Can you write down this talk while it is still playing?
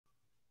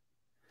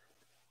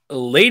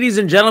Ladies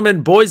and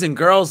gentlemen, boys and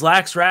girls,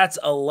 lax rats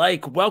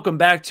alike, welcome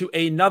back to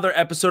another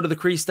episode of the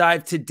Crease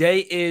Dive.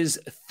 Today is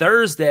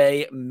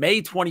Thursday,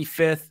 May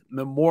 25th.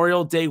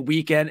 Memorial Day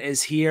weekend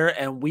is here,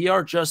 and we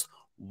are just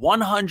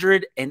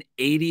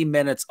 180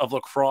 minutes of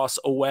lacrosse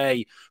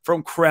away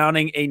from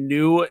crowning a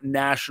new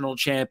national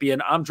champion.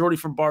 I'm Jordie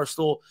from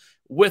Barstool.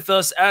 With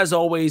us, as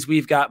always,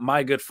 we've got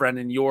my good friend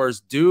and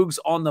yours, Doogs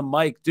on the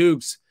mic.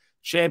 Doogs,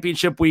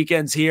 championship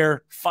weekend's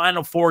here.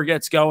 Final Four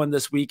gets going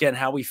this weekend.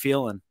 How we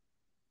feeling?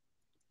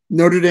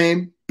 Notre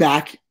Dame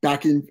back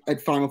in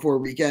at Final Four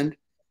weekend,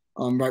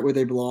 right where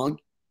they belong.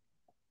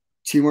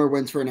 2 more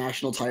wins for a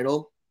national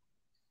title.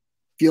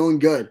 Feeling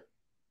good.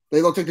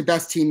 They look like the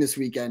best team this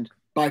weekend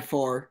by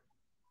far,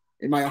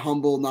 in my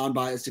humble,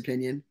 non-biased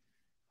opinion.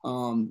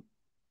 Great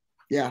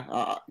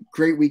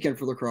weekend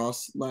for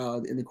lacrosse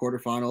in the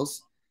quarterfinals.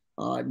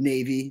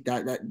 Navy,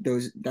 that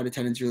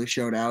attendance really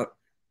showed out.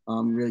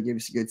 Really gave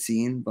us a good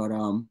scene. But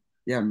I'm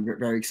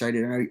very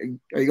excited. Are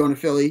you going to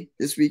Philly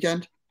this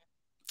weekend?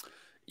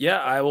 Yeah,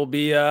 I will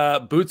be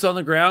boots on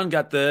the ground.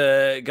 Got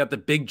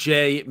the Big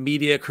J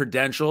media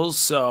credentials,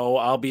 so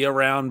I'll be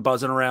around,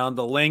 buzzing around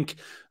the link.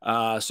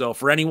 So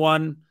for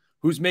anyone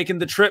who's making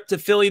the trip to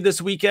Philly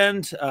this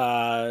weekend,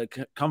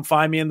 come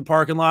find me in the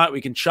parking lot.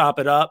 We can chop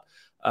it up.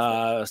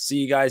 See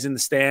you guys in the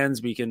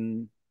stands. We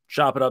can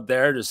chop it up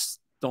there. Just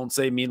don't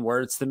say mean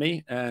words to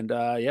me. And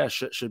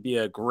should be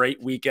a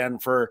great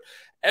weekend for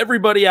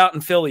everybody out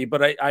in Philly.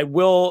 But I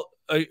will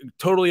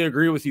totally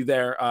agree with you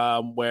there,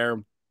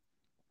 where –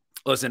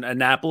 listen,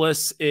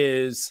 Annapolis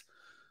is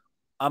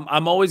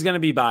I'm always going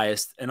to be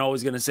biased and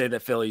always going to say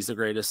that Philly's the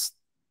greatest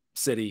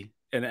city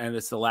and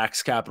it's the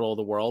lax capital of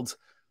the world.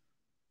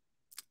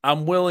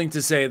 I'm willing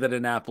to say that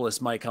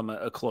Annapolis might come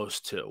a close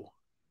to.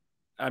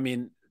 I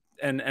mean,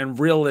 and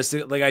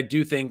realistic, like I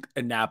do think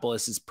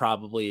Annapolis is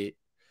probably,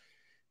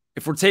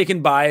 if we're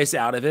taking bias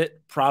out of it,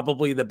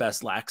 probably the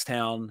best lax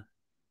town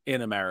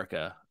in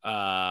America.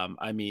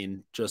 I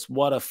mean, just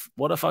what a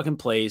fucking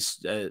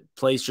place.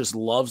 Place just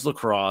loves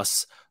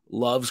lacrosse,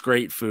 loves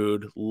great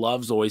food,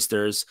 loves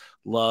oysters,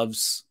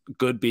 loves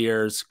good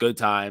beers, good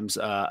times.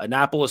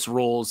 Annapolis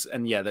rules.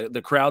 And yeah,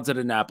 the crowds at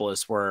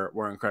Annapolis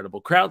were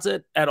incredible. Crowds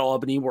at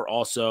Albany were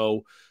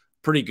also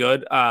pretty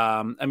good.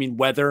 I mean,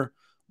 weather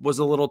was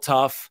a little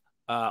tough.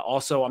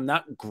 Also, I'm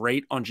not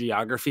great on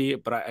geography,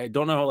 but I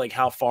don't know like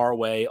how far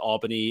away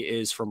Albany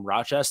is from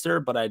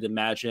Rochester, but I'd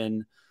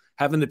imagine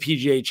having the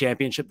PGA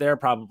championship there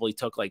probably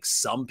took like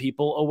some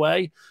people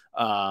away.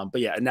 But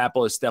yeah,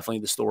 Annapolis definitely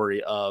the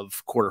story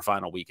of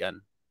quarterfinal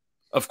weekend.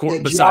 Of course,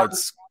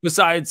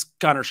 besides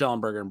Connor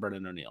Schellenberger and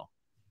Brendan O'Neill.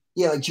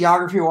 Yeah, like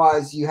geography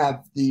wise, you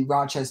have the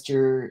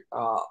Rochester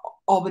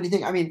Albany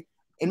thing. I mean,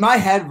 in my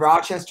head,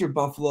 Rochester,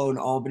 Buffalo, and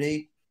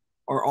Albany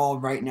are all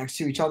right next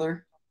to each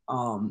other.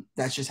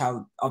 That's just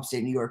how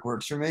upstate New York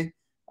works for me.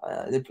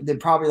 They're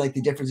probably like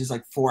the difference is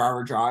like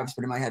 4-hour drives,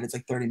 but in my head it's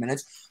like 30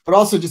 minutes. But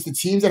also just the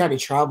teams that had to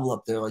travel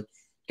up there, like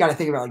you got to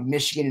think about like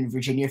Michigan and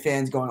Virginia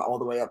fans going all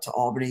the way up to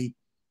Albany.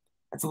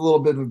 That's a little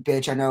bit of a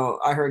bitch. I know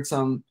I heard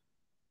some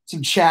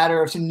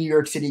chatter of some New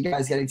York City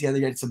guys getting together,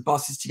 getting some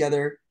buses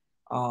together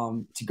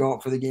to go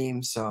up for the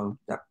game. So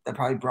that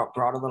probably brought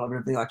a little bit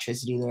of the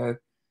electricity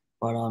there.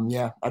 But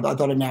I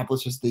thought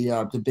Annapolis was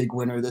the big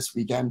winner this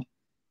weekend,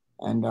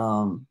 and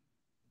I'm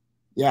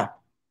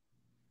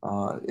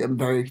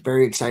very,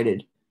 very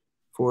excited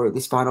for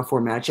this Final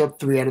Four matchup.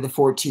 3 out of the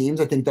 4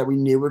 teams I think that we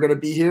knew were going to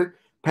be here.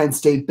 Penn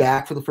State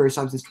back for the first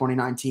time since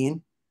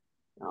 2019.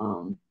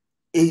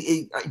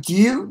 Do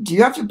you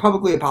have to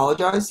publicly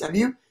apologize? Have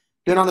you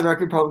been on the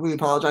record publicly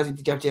apologizing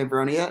to Jeff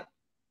Tambroni yet?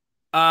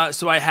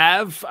 So I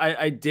have.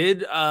 I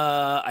did.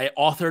 I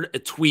authored a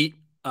tweet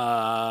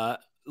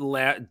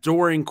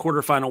during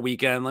quarterfinal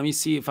weekend. Let me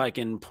see if I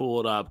can pull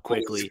it up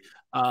quickly.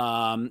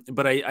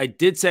 But I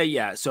did say,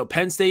 yeah, so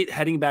Penn State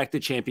heading back to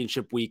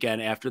championship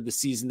weekend after the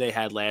season they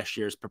had last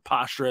year is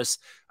preposterous.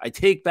 I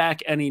take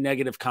back any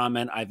negative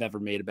comment I've ever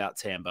made about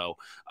Tambo.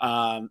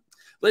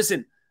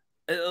 Listen,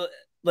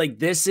 like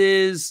this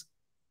is,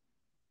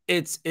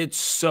 it's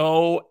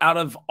so out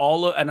of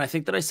all of, and I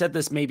think that I said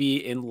this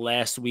maybe in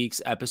last week's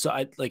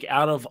episode, like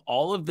out of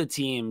all of the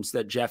teams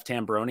that Jeff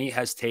Tambroni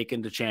has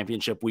taken to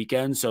championship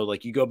weekend. So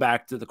like you go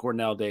back to the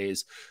Cornell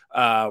days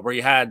where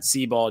you had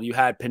Sebald, you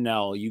had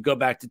Pinnell, you go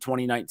back to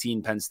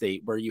 2019 Penn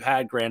State where you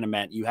had Grant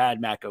Ament, you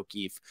had Mac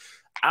O'Keefe.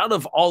 Out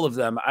of all of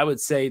them, I would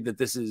say that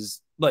this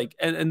is like,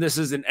 and this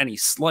isn't any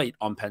slight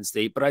on Penn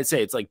State, but I'd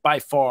say it's like by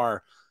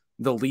far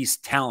the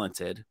least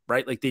talented,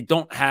 right? Like they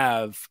don't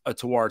have a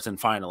Tewaaraton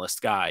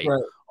finalist guy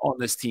on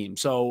this team.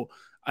 So,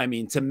 I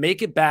mean, to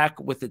make it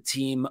back with a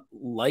team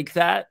like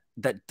that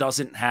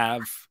doesn't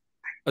have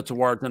a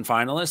Tewaaraton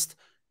finalist,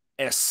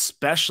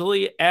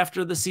 especially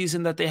after the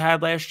season that they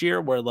had last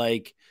year, where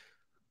like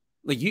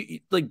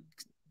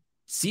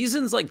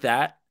seasons like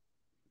that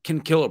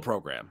can kill a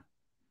program.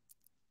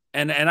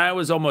 And I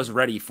was almost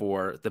ready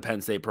for the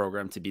Penn State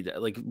program to be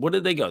that. Like, what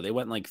did they go? They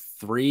went like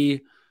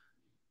 3-13,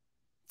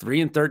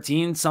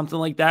 something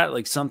like that,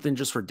 like something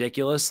just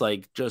ridiculous,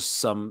 like just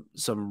some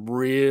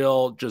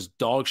real just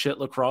dog shit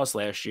lacrosse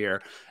last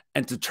year.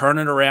 and to turn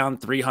it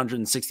around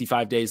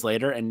 365 days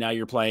later. And now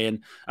you're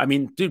playing, I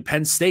mean, dude,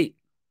 Penn State,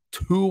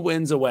 2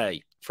 wins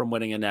away from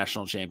winning a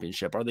national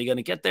championship. Are they going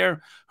to get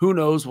there? Who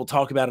knows? We'll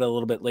talk about it a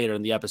little bit later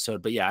in the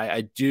episode. But yeah,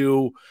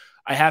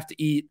 I have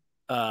to eat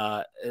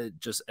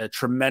just a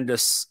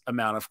tremendous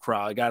amount of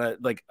crow.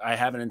 I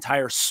have an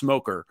entire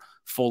smoker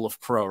full of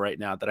crow right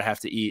now that I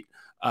have to eat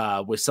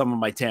with some of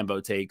my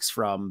Tambo takes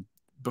from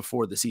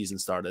before the season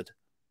started.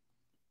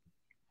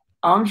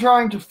 I'm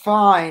trying to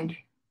find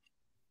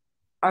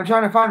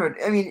what,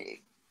 I mean,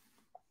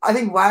 I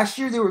think last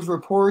year there was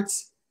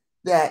reports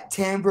that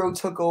Tambro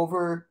took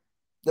over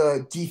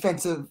the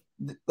defense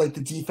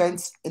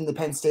in the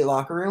Penn State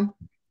locker room.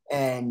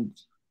 And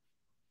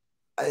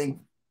I think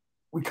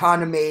we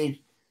kind of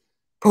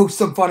poked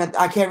some fun at,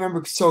 I can't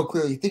remember so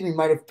clearly. I think we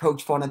might have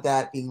poked fun at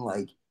that, being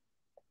like,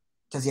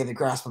 does he have the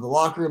grasp of the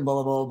locker room,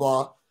 blah, blah,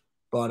 blah,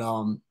 blah. But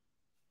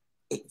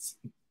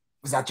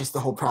was that just the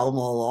whole problem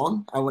all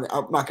along?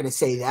 I'm not going to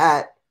say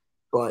that,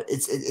 but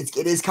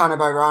it is kind of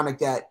ironic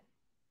that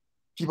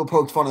people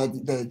poked fun at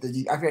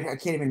I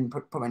can't even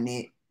put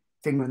my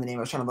finger in the name.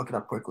 I was trying to look it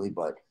up quickly,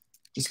 but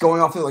just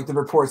going off of like the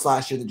reports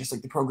last year, that just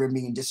like the program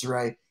being in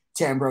disarray,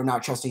 Tambro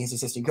not trusting his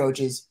assistant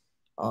coaches,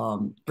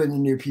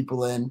 bringing new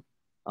people in,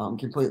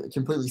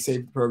 completely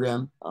saved the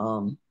program.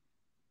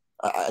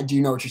 I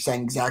do know what you're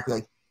saying exactly.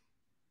 Like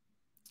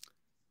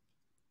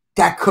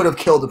that could have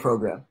killed the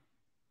program.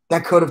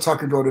 That could have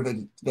Tucker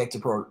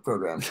Vic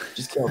program.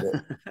 Just killed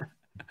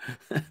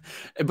it.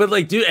 But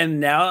like, dude, and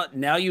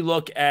now you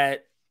look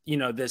at, you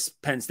know, this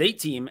Penn State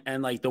team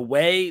and like the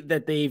way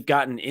that they've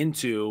gotten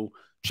into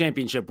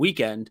championship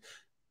weekend,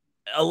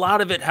 a lot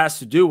of it has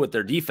to do with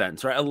their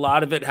defense, right? A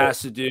lot of it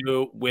has to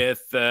do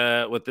with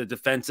the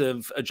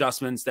defensive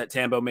adjustments that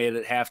Tambo made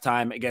at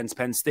halftime against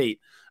Penn State.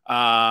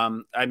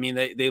 I mean,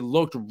 they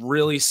looked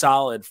really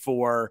solid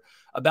for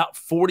about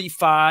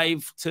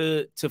 45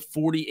 to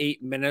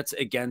 48 minutes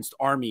against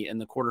Army in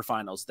the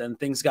quarterfinals. Then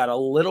things got a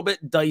little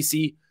bit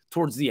dicey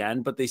towards the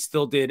end, but they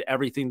still did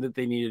everything that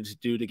they needed to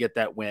do to get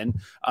that win.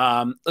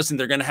 Listen,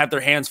 they're going to have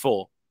their hands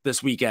full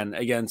this weekend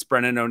against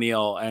Brennan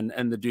O'Neill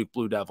and the Duke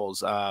Blue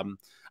Devils.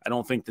 I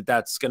don't think that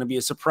that's going to be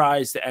a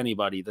surprise to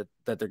anybody that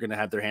they're going to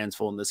have their hands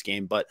full in this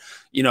game. But,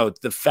 you know,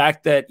 the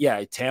fact that,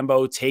 yeah,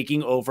 Tambo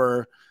taking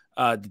over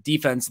the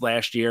defense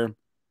last year,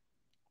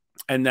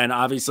 and then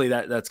obviously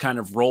that's kind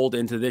of rolled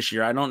into this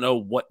year. I don't know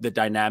what the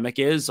dynamic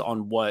is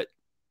on what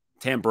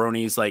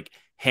Tambroni's like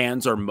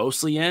hands are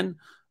mostly in.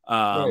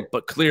 Right.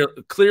 But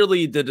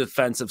clearly the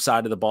defensive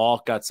side of the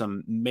ball got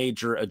some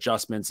major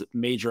adjustments,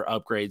 major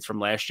upgrades from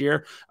last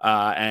year.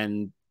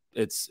 And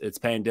it's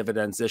paying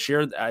dividends this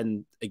year.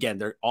 And again,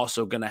 they're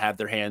also going to have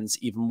their hands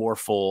even more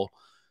full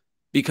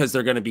because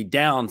they're going to be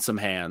down some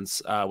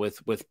hands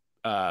with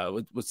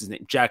what's his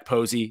name? Jack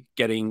Posey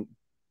getting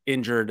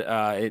injured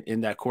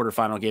in that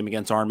quarterfinal game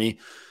against Army.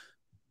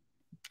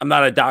 I'm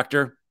not a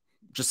doctor,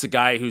 just a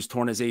guy who's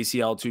torn his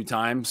ACL 2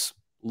 times.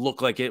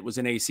 Looked like it was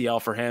an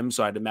ACL for him,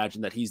 so I'd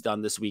imagine that he's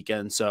done this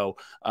weekend. So,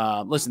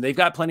 listen, they've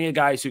got plenty of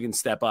guys who can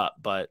step up,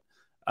 but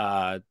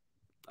I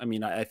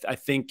mean, I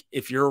think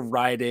if you're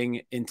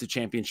riding into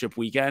championship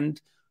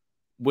weekend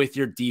with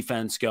your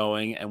defense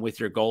going and with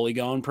your goalie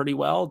going pretty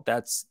well,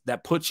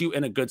 that puts you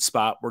in a good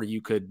spot where you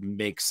could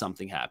make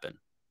something happen.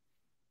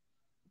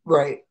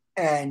 Right.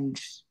 And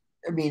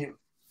I mean,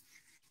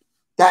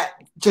 that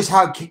just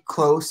how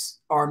close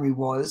Army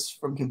was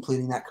from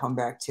completing that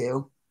comeback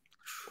too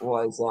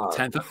was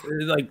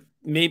like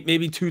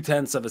maybe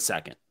 0.2 of a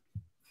second.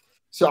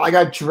 So I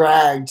got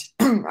dragged.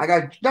 I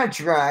got not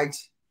dragged,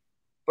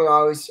 but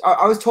I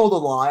was told a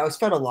lie. I was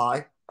fed a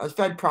lie. I was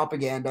fed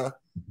propaganda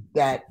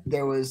that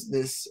there was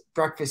this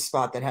breakfast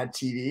spot that had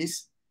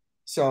TVs.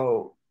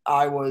 So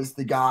I was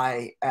the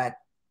guy at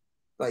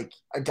like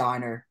a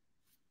diner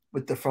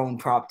with the phone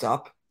propped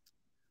up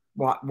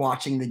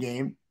watching the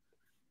game.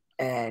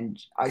 And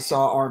I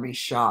saw Army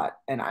shot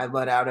and I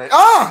let out an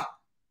ah!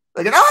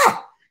 Like an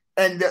ah!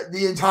 And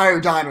the entire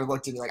diner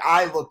looked at me like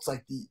I looked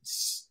like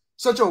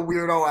such a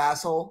weirdo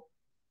asshole.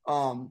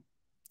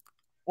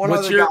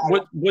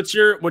 What's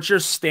your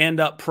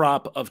stand-up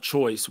prop of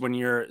choice when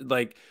you're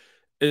like,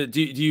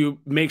 do you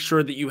make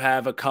sure that you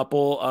have a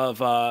couple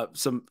of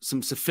some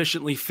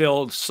sufficiently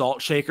filled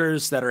salt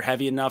shakers that are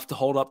heavy enough to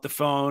hold up the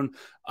phone?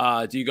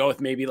 Do you go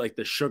with maybe like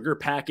the sugar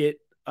packet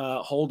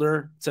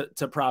holder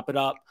to prop it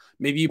up?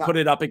 Maybe you put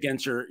it up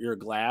against your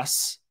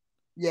glass.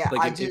 Yeah,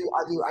 like I do.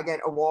 I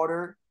get a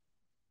water.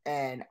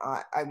 And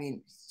I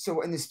mean, so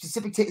in the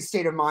specific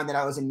state of mind that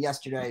I was in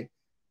yesterday,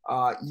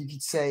 you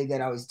could say that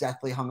I was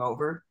deathly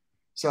hungover.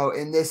 So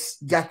in this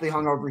deathly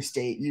hungover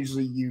state,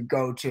 usually you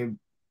go to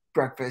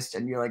breakfast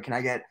and you're like, can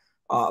I get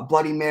a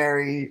Bloody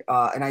Mary,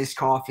 an iced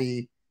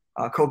coffee,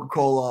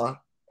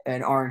 Coca-Cola,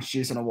 and orange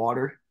juice and a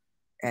water?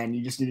 And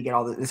you just need to get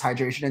all this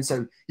hydration. And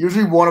so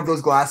usually one of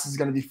those glasses is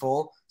going to be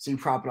full. So you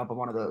prop it up on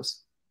one of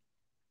those.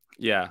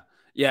 Yeah.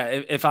 Yeah.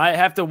 If I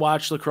have to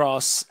watch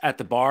lacrosse at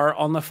the bar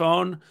on the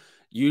phone,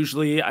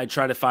 Usually I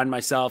try to find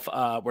myself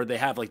where they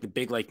have like the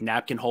big like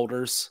napkin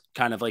holders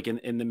kind of like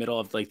in the middle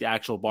of like the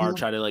actual bar, Mhm.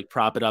 try to like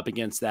prop it up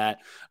against that.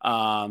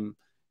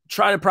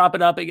 Try to prop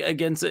it up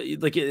against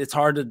like it's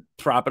hard to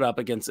prop it up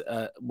against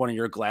one of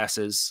your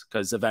glasses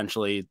because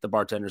eventually the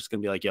bartender's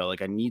gonna be like, yo,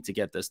 like I need to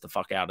get this the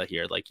fuck out of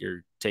here. Like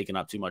you're taking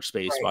up too much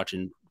space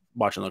Right.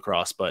 watching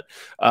lacrosse. But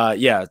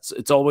yeah,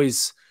 it's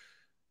always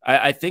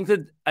I think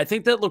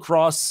that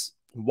lacrosse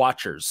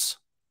watchers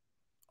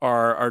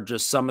are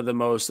just some of the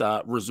most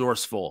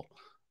resourceful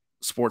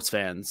sports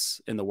fans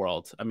in the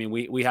world. I mean,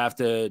 we have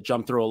to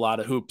jump through a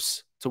lot of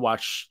hoops to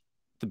watch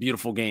the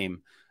beautiful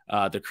game,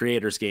 the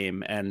creators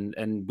game,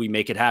 and we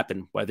make it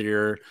happen. Whether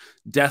you're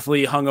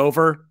deathly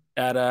hungover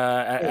at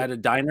a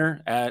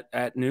diner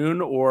at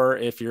noon, or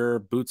if you're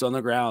boots on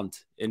the ground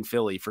in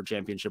Philly for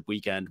championship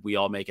weekend, we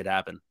all make it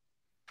happen.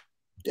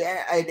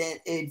 Yeah,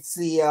 it's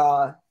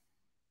the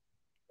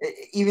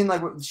even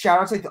like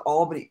shout outs like the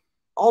Albany.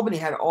 Albany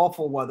had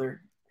awful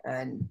weather,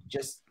 and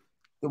just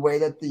the way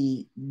that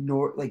the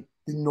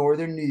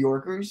northern New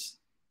Yorkers,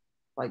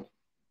 like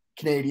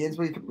Canadians,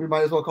 we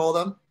might as well call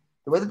them.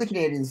 The way that the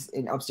Canadians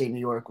in upstate New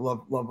York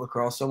love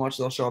lacrosse so much,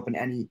 they'll show up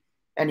in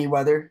any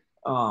weather.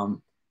 Can't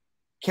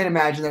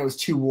imagine that it was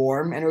too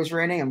warm and it was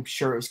raining. I'm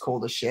sure it was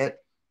cold as shit.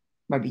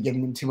 Might be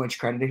giving them too much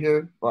credit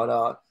here,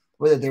 but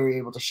whether they were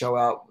able to show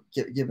out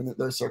given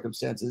those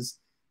circumstances,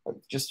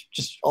 just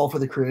all for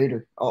the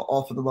creator,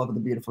 all for the love of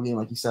the beautiful game,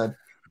 like you said.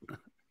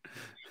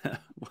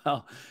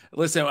 Well,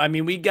 listen, I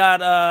mean,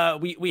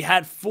 we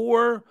had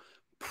four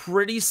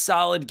pretty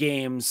solid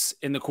games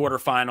in the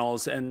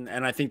quarterfinals, and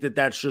I think that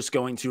that's just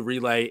going to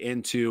relay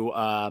into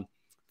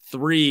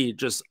three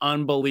just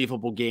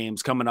unbelievable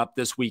games coming up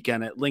this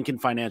weekend at Lincoln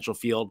Financial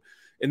Field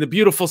in the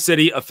beautiful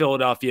city of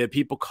Philadelphia.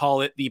 People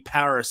call it the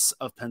Paris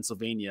of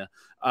Pennsylvania.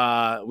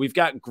 We've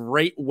got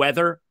great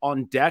weather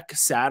on deck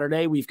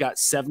Saturday. We've got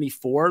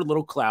 74, a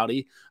little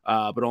cloudy,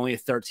 but only a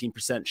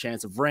 13%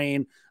 chance of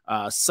rain.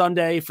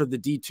 Sunday for the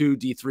D2,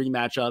 D3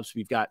 matchups,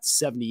 we've got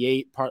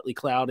 78, partly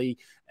cloudy,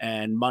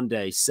 and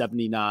Monday,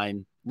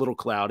 79, little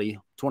cloudy,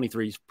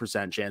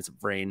 23% chance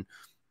of rain.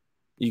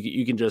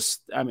 You can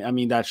just, I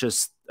mean,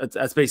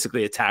 that's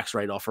basically a tax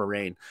write-off for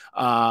rain.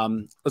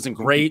 Listen,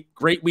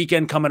 great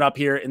weekend coming up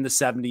here in the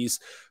 70s.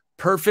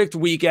 Perfect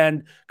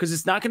weekend because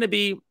it's not going to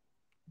be,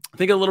 I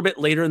think a little bit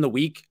later in the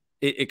week,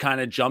 it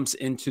kind of jumps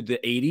into the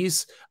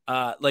 80s.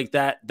 Like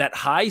that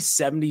high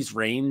 70s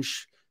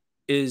range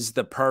is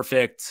the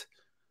perfect.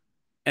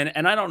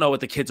 And I don't know what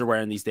the kids are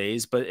wearing these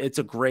days, but it's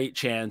a great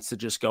chance to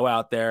just go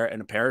out there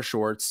in a pair of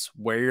shorts,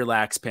 wear your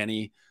lax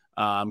penny,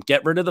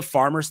 get rid of the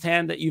farmer's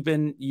tan that you've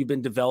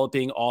been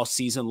developing all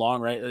season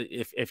long, right?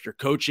 If you're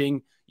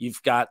coaching,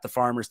 you've got the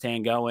farmer's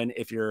tan going.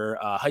 If you're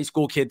a high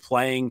school kid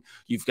playing,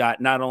 you've got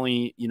not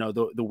only, you know,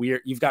 the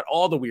weird, you've got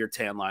all the weird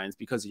tan lines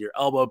because of your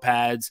elbow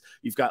pads.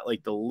 You've got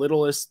like the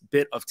littlest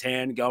bit of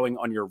tan going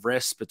on your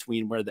wrists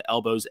between where the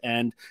elbows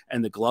end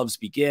and the gloves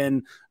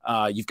begin.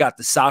 You've got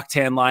the sock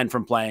tan line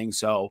from playing.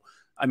 So,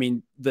 I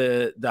mean,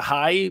 the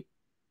high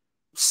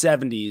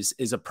 70s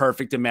is a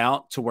perfect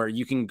amount to where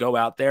you can go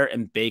out there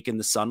and bake in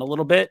the sun a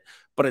little bit,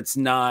 but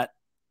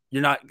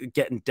you're not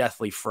getting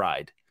deathly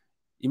fried.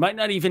 You might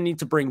not even need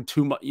to bring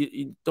too much.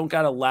 You don't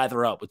got to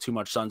lather up with too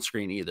much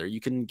sunscreen either.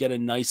 You can get a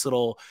nice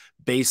little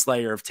base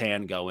layer of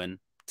tan going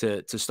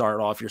to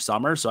start off your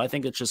summer. So I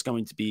think it's just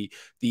going to be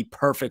the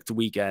perfect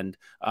weekend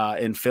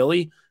in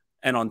Philly.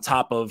 And on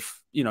top of,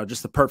 you know,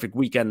 just the perfect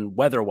weekend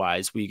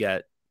weather-wise, we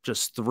get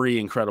just three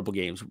incredible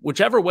games.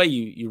 Whichever way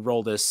you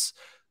roll this,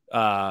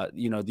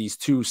 you know, these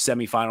two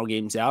semifinal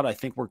games out, I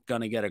think we're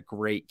going to get a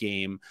great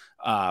game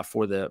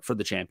for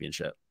the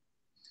championship.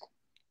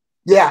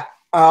 Yeah.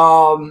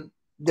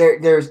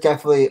 There's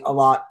definitely a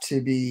lot to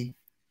be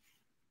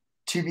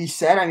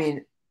said. I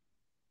mean,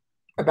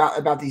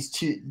 about these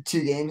two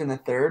games in the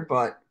third,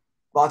 but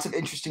lots of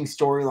interesting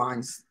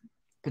storylines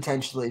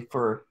potentially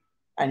for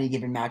any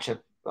given matchup,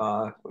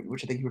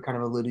 which I think you were kind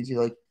of alluding to,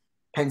 like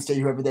Penn State,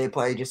 whoever they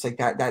play, just like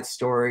that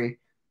story.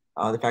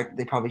 The fact that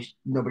they probably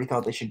nobody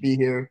thought they should be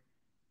here.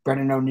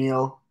 Brennan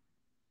O'Neill,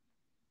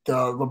 the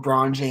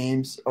LeBron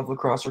James of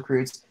lacrosse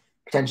recruits,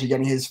 potentially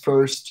getting his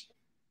first.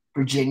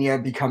 Virginia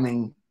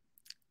becoming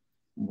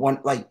one,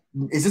 like,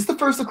 is this the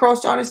first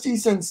lacrosse dynasty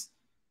since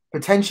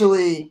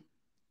potentially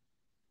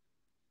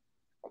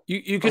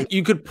you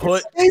could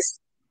put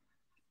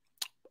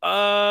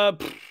yeah,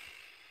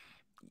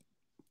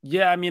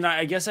 I mean,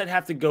 I guess I'd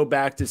have to go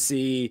back to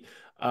see.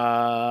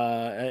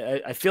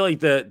 I feel like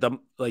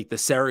the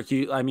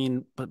Syracuse. I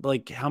mean, but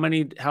like how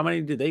many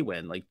did they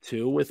win? Like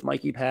two with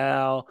Mikey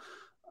Powell.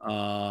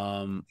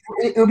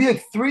 It'll be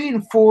like 3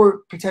 and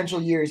 4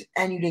 potential years,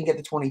 and you didn't get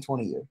the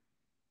 2020 year,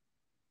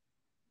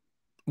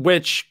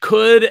 which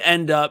could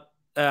end up.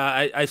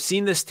 I've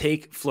seen this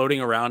take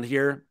floating around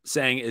here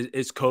saying,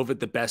 is COVID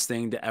the best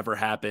thing to ever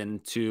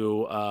happen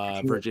to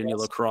Virginia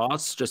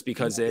lacrosse? Just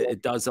because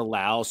it does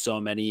allow so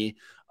many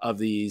of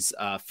these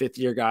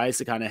fifth-year guys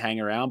to kind of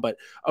hang around. But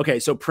okay,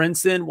 so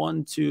Princeton,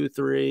 1, 2,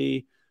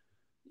 3.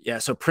 Yeah,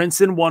 so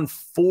Princeton won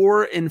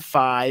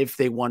 4-5.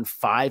 They won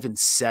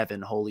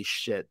 5-7. Holy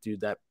shit,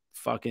 dude! That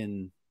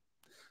fucking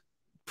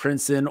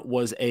Princeton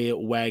was a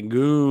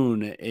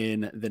wagoon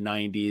in the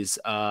 90s.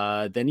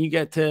 Then you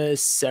get to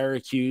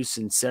Syracuse,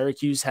 and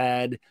Syracuse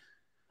had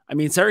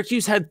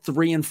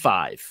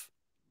 3-5.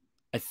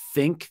 I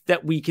think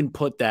that we can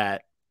put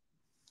that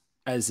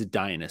as a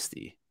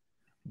dynasty,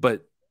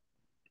 but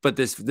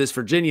this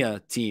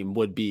Virginia team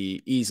would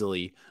be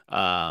easily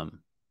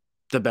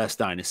the best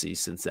dynasty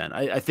since then.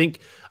 I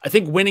think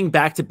winning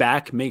back to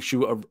back makes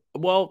you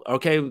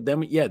okay. Then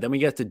we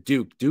get to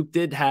Duke. Duke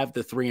did have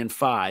the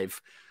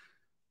 3-5.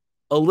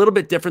 A little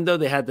bit different though.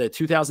 They had the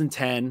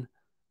 2010,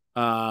 then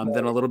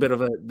a little bit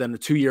of a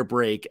 2-year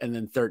break, and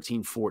then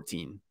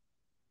 13-14.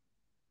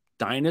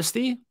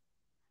 Dynasty.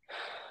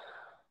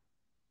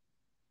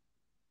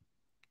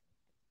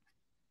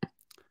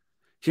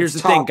 Here's the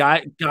thing,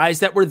 guys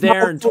that were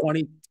there in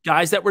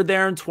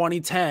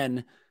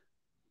 2010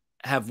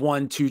 have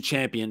won 2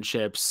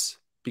 championships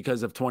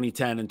because of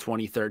 2010 and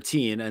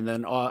 2013, and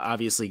then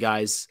obviously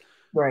guys,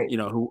 right,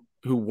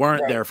 who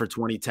weren't there for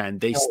 2010,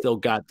 they still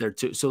got there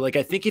too. So like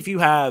I think if you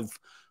have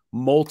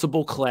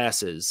multiple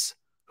classes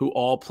who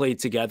all played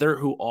together,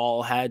 who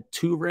all had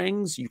 2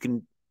 rings, you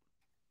can.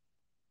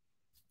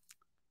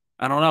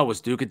 I don't know.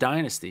 Was Duke a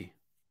dynasty?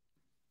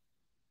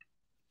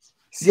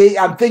 See,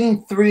 I'm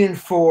thinking 3 and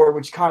 4,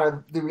 which kind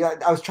of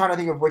I was trying to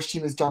think of which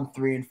team has done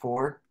 3 and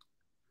 4.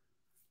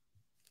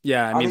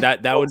 Yeah, I mean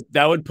that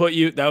would put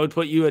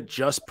you at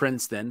just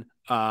Princeton,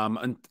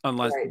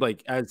 unless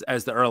like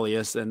as the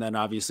earliest, and then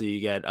obviously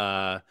you get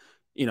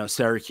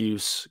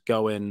Syracuse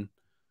going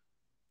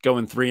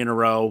 3 in a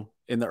row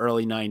in the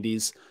early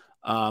 90s.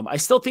 I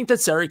still think that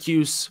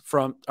Syracuse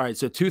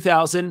so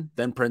 2000,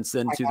 then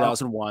Princeton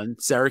 2001,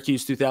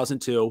 Syracuse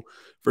 2002,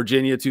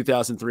 Virginia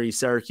 2003,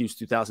 Syracuse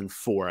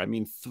 2004. I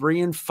mean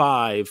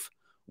 3-5,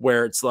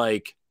 where it's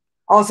like.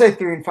 I'll say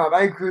 3-5.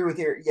 I agree with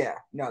you. Yeah,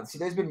 no. See,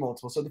 there's been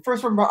multiple. So the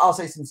first one I'll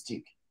say since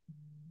Duke.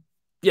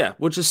 Yeah,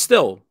 which is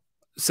still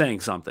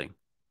saying something.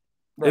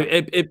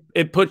 Right.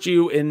 It puts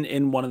you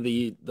in one of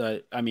the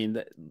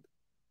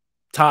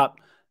top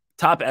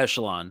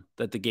echelon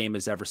that the game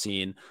has ever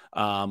seen,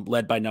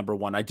 led by number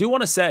 1. I do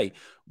want to say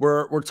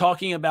we're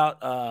talking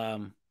about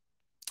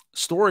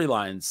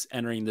storylines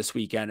entering this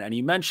weekend, and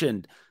you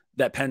mentioned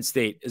that Penn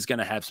State is going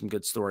to have some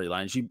good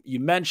storylines. You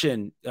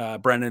mentioned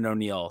Brennan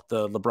O'Neill,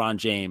 the LeBron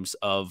James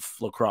of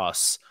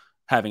lacrosse,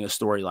 having a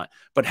storyline.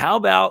 But how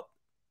about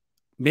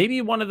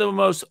maybe one of the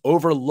most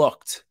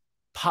overlooked,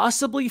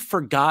 possibly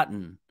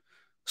forgotten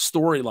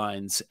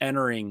storylines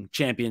entering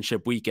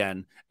championship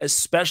weekend,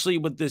 especially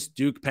with this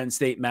Duke Penn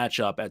State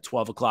matchup at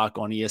 12 o'clock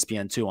on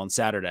ESPN2 on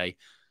Saturday.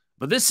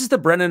 But this is the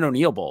Brennan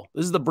O'Neill Bowl.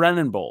 This is the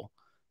Brennan Bowl.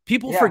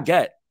 People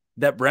forget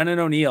that Brennan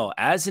O'Neill,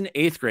 as an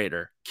 8th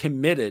grader,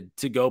 committed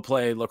to go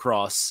play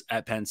lacrosse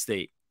at Penn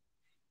State.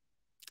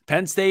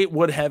 Penn State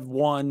would have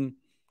won.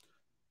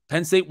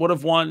 Was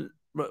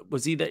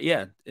he that?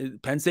 Yeah.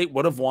 Penn State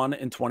would have won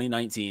in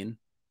 2019.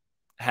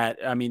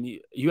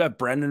 You have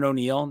Brennan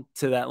O'Neill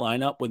to that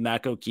lineup with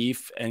Mac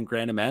O'Keefe and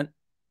Grant Ament.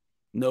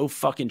 No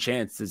fucking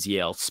chance does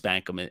Yale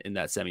spank him in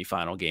that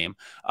semifinal game.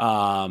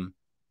 Well,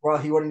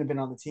 he wouldn't have been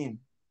on the team.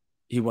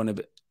 He wouldn't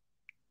have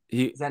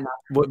been. Is that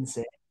not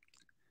insane?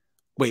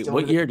 Wait,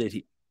 what year did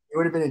he? He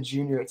would have been a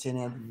junior at St.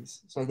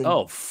 Anthony's. So I think.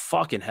 Oh,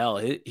 fucking hell.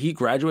 He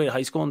graduated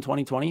high school in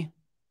 2020?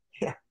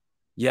 Yeah.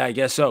 Yeah, I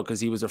guess so,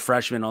 because he was a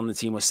freshman on the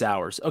team with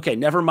Sowers. Okay,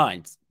 never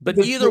mind. But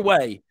either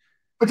way.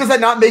 But does that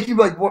not make you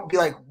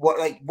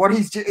what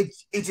he's doing?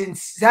 It's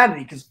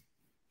insanity, because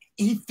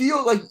he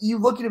feels like, you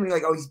look at him and you're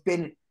like, oh, he's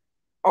been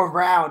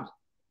around.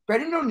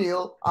 Brennan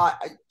O'Neill,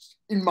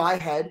 in my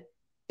head,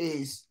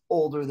 is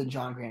older than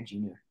John Grant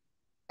Jr.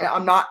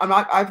 And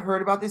I've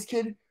heard about this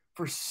kid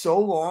for so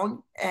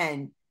long,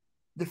 and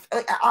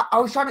I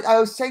was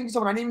saying to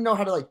someone, I didn't even know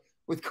how to,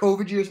 with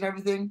COVID years and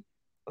everything.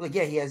 I was like,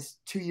 yeah, he has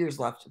 2 years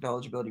left of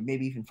eligibility,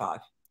 maybe even 5. I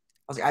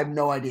was like, I have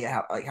no idea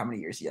how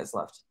many years he has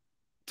left.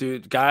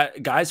 Dude,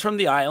 guys from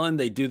the island,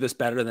 they do this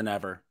better than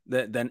ever,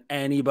 than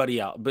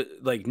anybody else. But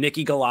like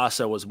Nicky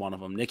Galasso was one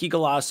of them. Nicky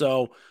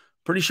Galasso,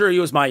 pretty sure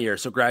he was my year,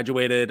 so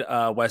graduated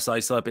West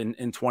Islip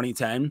in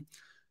 2010.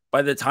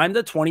 By the time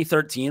that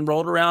 2013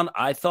 rolled around,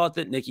 I thought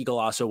that Nicky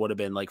Galasso would have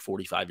been like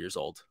 45 years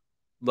old.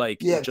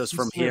 Just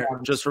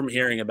from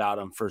hearing about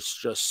him for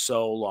just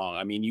so long.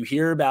 I mean, you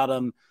hear about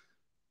him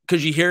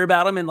because you hear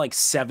about him in like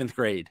 7th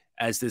grade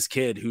as this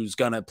kid who's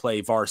gonna play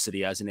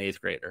varsity as an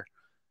 8th grader,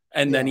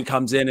 and then he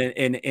comes in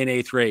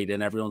 8th grade,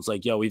 and everyone's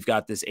like, "Yo, we've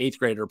got this 8th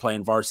grader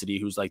playing varsity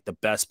who's like the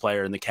best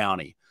player in the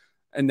county."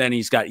 And then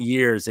he's got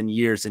years and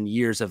years and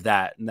years of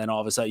that, and then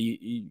all of a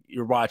sudden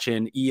you're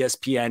watching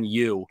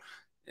ESPNU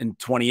in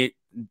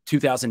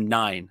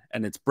 2009,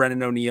 and it's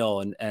Brennan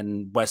O'Neill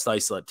and West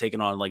Islip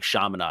taking on like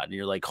Chaminade, and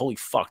you're like, holy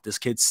fuck, this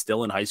kid's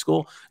still in high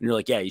school. And you're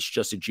like, yeah, he's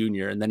just a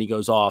junior, and then he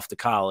goes off to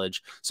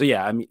college. So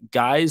yeah, I mean,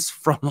 guys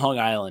from Long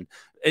Island,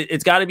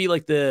 it's got to be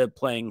like the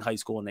playing high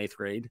school in 8th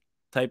grade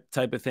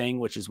type of thing,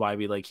 which is why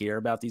we like hear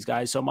about these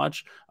guys so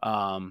much.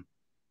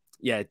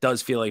 yeah, it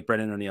does feel like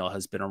Brendan O'Neill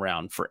has been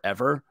around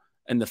forever.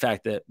 And the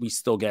fact that we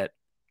still get,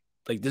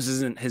 like, this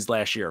isn't his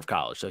last year of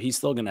college, so he's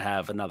still going to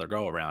have another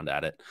go around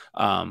at it.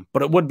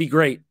 But it would be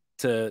great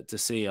to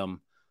see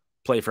him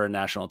play for a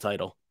national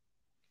title.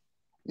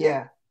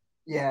 Yeah.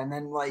 Yeah. And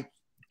then, like,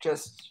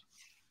 just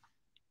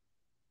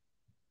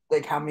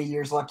like how many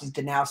years left does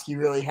Danowski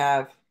really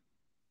have?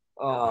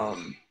 I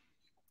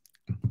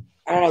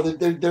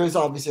don't know. There's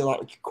obviously a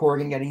lot of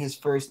Corrigan getting his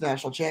first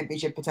national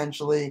championship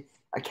potentially.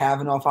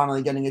 Kavanaugh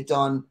finally getting it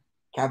done.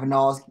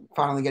 Kavanaugh's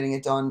finally getting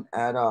it done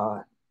at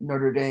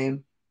Notre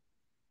Dame.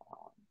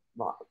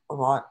 A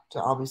lot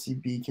to obviously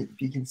be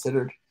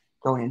considered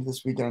going into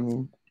this weekend. I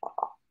mean,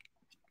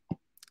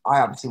 I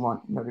obviously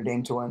want Notre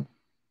Dame to win.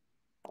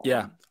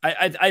 Yeah,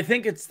 I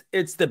think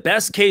it's the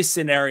best case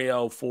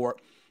scenario for,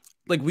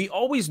 like, we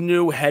always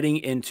knew heading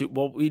into,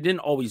 well, we didn't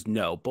always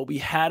know, but we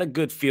had a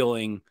good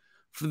feeling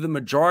for the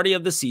majority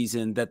of the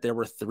season that there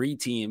were 3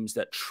 teams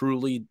that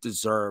truly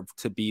deserved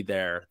to be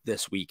there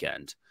this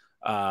weekend.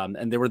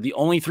 And they were the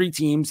only 3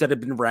 teams that had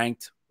been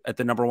ranked at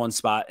the number 1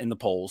 spot in the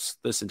polls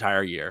this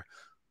entire year.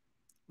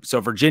 So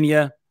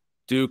Virginia,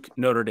 Duke,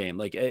 Notre Dame,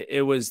 like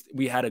it was,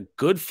 we had a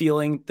good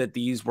feeling that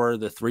these were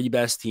the 3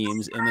 best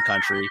teams in the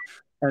country.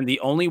 And the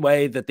only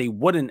way that they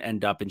wouldn't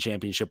end up in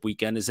championship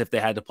weekend is if they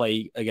had to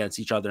play against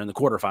each other in the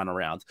quarterfinal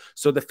round.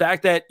 So the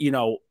fact that, you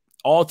know,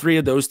 all 3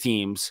 of those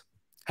teams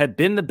had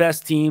been the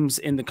best teams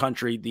in the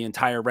country the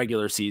entire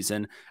regular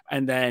season,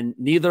 and then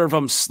neither of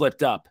them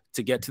slipped up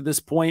to get to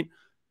this point,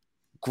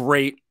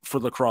 great for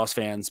lacrosse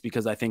fans,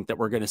 because I think that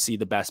we're going to see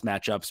the best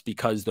matchups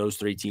because those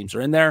 3 teams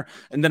are in there.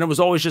 And then it was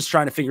always just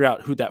trying to figure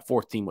out who that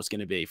 4th team was going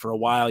to be. For a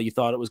while, you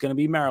thought it was going to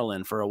be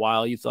Maryland. For a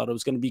while, you thought it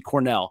was going to be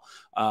Cornell.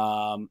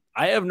 I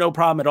have no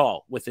problem at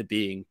all with it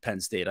being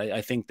Penn State.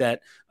 I think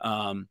that,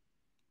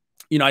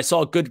 you know, I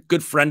saw a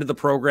good friend of the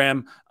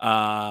program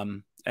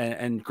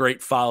and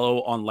great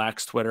follow on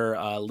Lax Twitter,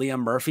 Liam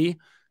Murphy,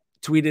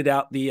 tweeted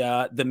out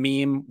the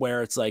meme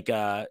where it's like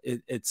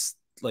it's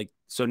like,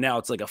 so now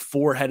it's like a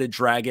 4-headed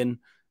dragon,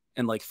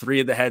 and like 3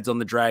 of the heads on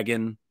the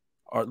dragon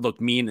look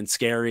mean and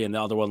scary, and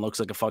the other one looks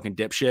like a fucking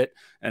dipshit.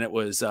 And it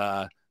was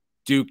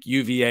Duke,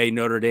 UVA,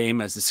 Notre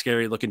Dame as the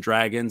scary looking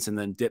dragons, and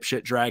then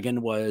dipshit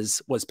dragon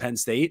was Penn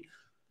State.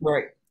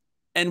 Right.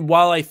 And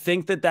while I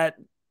think that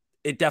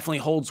it definitely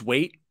holds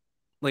weight,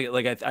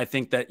 I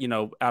think that, you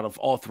know, out of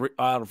all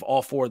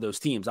 4 of those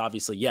teams,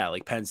 obviously, yeah,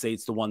 like Penn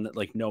State's the one that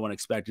like no one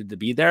expected to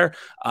be there.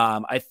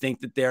 I think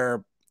that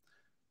they're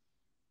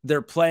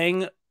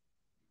playing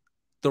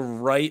the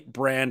right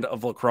brand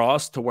of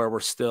lacrosse to where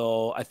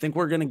I think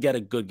we're going to get a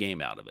good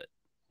game out of it.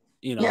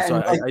 You know, yeah, so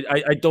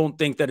I don't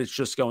think that it's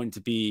just going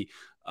to be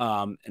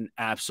an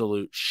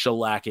absolute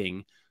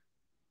shellacking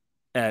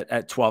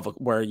at 12,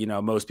 where, you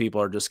know, most people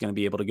are just going to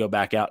be able to go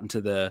back out into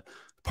the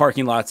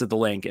parking lots at the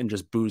link and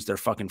just booze their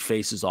fucking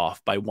faces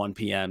off by 1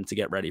 p.m. to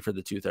get ready for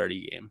the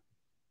 2:30 game.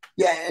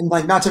 Yeah, and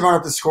like, not to run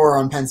up the score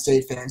on Penn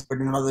State fans, but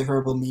another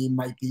horrible meme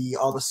might be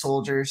all the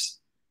soldiers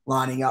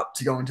lining up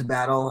to go into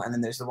battle, and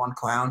then there's the one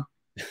clown.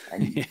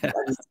 And yeah.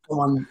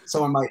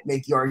 someone might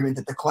make the argument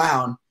that the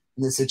clown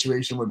in this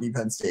situation would be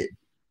Penn State.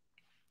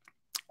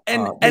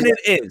 And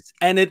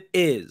it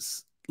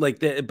is like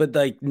that, but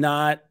like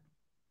not,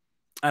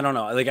 I don't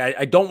know. Like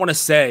I don't want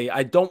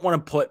to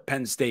put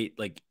Penn State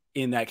like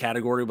in that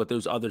category with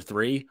those other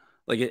 3.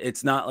 Like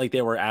it's not like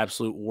they were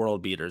absolute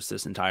world beaters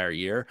this entire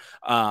year.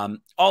 All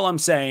I'm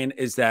saying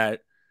is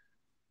that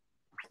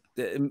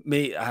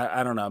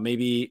I don't know,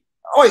 maybe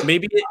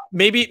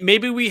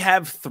we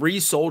have 3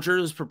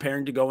 soldiers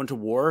preparing to go into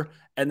war,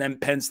 and then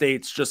Penn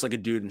State's just like a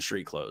dude in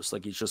street clothes.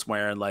 Like he's just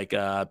wearing like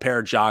a pair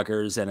of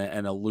joggers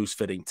and a loose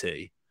fitting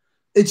tee.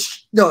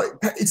 It's not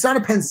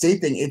a Penn State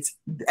thing. It's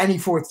any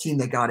 4th team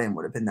that got in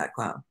would have been that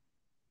clown.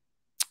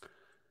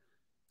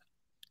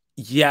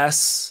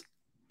 Yes.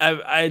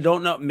 I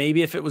don't know.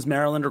 Maybe if it was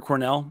Maryland or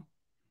Cornell.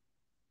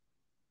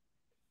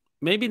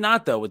 Maybe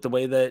not, though, with the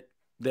way that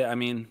I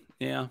mean,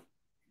 yeah.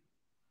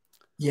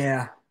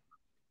 Yeah.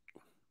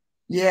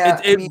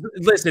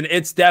 Listen,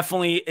 it's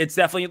definitely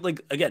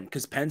like, again,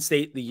 because Penn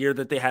State, the year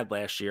that they had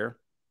last year,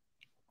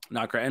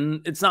 not great.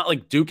 And it's not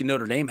like Duke and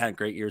Notre Dame had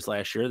great years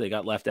last year. They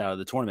got left out of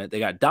the tournament. They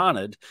got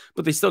doned,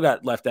 but they still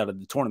got left out of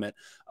the tournament.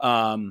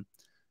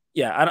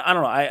 Yeah, I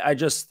don't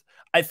know.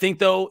 I think,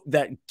 though,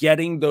 that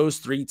getting those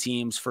 3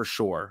 teams for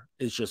sure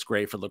is just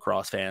great for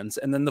lacrosse fans.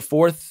 And then the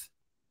 4th,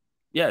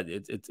 yeah,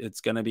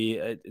 it's going to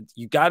be,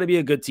 you got to be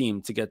a good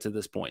team to get to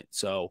this point.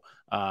 So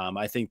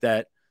I think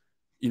that,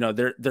 you know,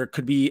 there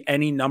could be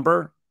any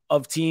number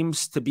of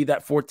teams to be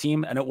that 4th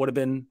team, and it would have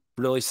been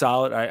really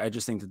solid. I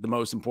just think that the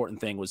most important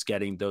thing was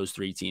getting those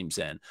 3 teams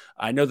in.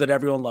 I know that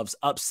everyone loves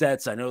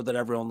upsets. I know that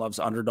everyone loves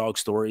underdog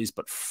stories,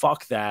 but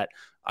fuck that.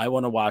 I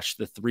want to watch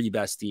the 3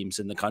 best teams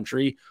in the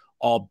country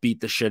all beat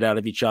the shit out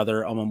of each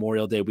other on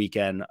Memorial Day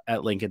weekend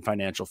at Lincoln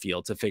Financial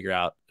Field to figure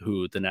out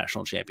who the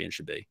national champion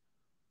should be.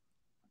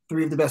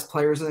 3 of the best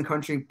players in the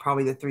country,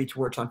 probably the 3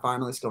 Torchon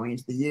finalists going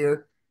into the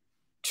year.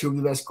 2 of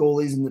the best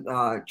goalies in the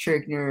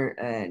Chirkner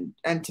and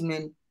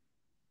Entenmann.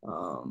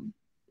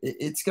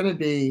 It's gonna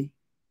be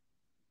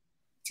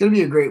going to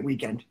be a great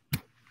weekend.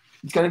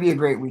 It's going to be a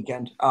great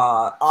weekend.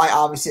 I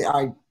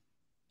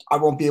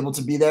won't be able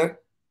to be there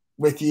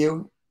with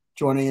you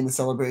joining in the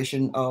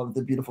celebration of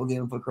the beautiful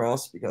game of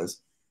lacrosse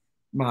because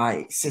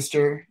my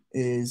sister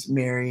is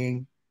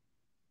marrying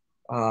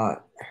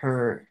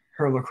her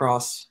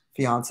lacrosse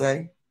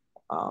fiance.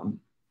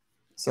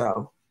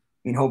 So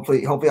I mean,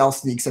 hopefully I'll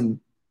sneak some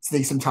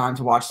time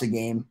to watch the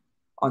game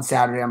on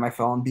Saturday on my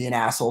phone, be an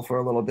asshole for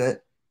a little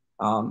bit.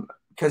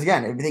 Because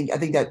again, I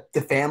think that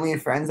the family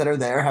and friends that are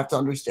there have to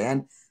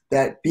understand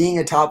that being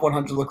a top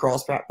 100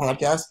 lacrosse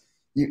podcast,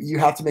 you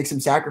have to make some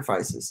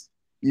sacrifices.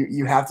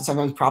 You have to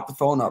sometimes prop the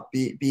phone up,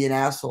 be an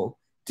asshole,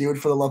 do it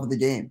for the love of the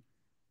game.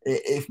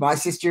 If my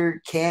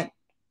sister can't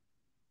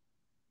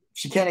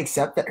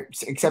accept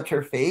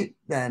her fate,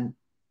 then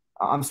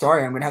I'm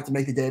sorry, I'm gonna have to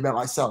make the day about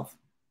myself.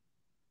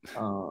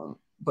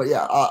 But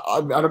yeah, I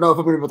don't know if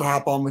I'm gonna be able to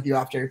hop on with you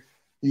after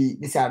the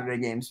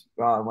Saturday games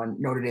when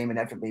Notre Dame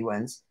inevitably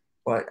wins.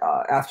 But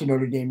after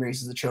Notre Dame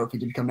raises the trophy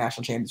to become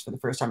national champions for the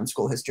first time in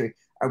school history,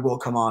 I will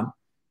come on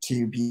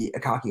to be a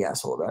cocky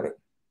asshole about it.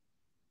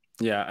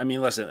 Yeah, I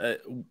mean,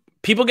 listen,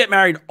 people get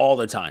married all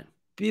the time.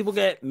 People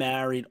get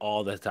married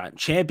all the time.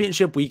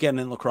 Championship weekend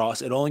in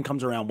lacrosse, it only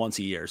comes around once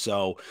a year.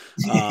 So,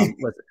 listen,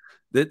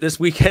 this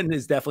weekend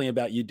is definitely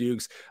about you,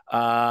 Doogs.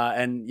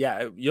 And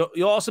yeah,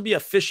 you'll also be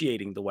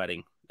officiating the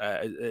wedding,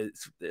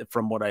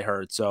 from what I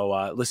heard.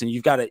 So, listen,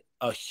 you've got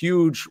a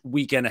huge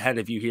weekend ahead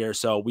of you here.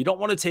 So we don't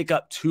want to take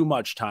up too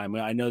much time.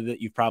 I know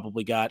that you've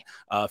probably got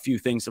a few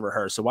things to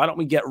rehearse. So why don't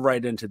we get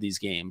right into these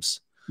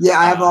games? Yeah,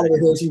 I have a lot of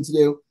rehearsing to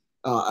do.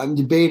 I'm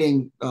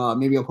debating.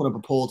 Maybe I'll put up a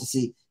poll to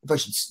see if I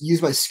should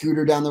use my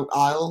scooter down the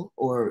aisle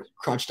or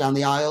crutch down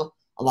the aisle.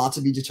 A lot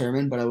to be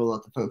determined, but I will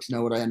let the folks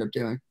know what I end up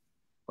doing.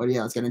 But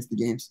yeah, let's get into the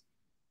games.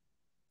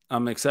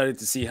 I'm excited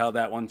to see how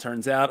that one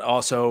turns out.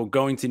 Also,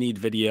 going to need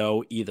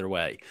video either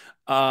way.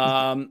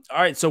 All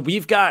right, so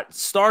we've got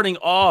starting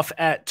off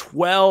at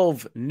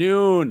 12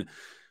 noon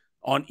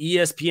on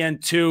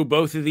ESPN2.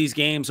 Both of these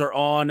games are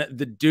on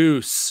the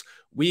Deuce.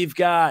 We've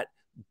got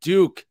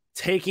Duke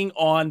taking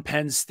on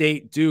Penn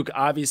State. Duke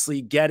obviously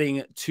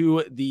getting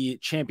to the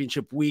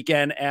championship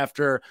weekend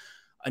after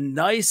a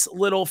nice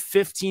little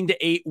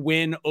 15-8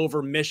 win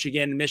over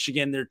Michigan.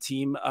 Michigan, their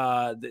team,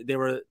 they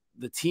were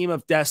the team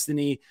of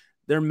destiny.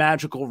 Their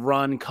magical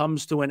run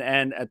comes to an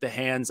end at the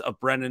hands of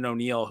Brendan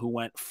O'Neill, who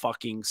went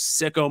fucking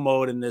sicko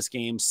mode in this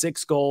game.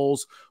 6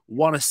 goals,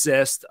 1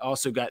 assist.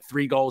 Also got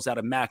 3 goals out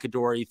of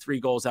McAdory, 3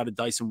 goals out of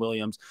Dyson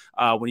Williams.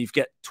 When you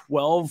get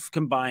 12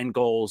 combined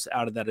goals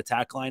out of that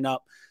attack lineup,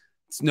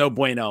 it's no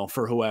bueno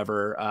for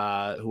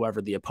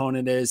whoever the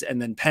opponent is. And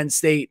then Penn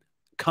State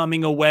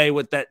coming away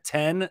with that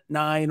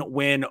 10-9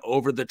 win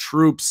over the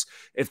Troops.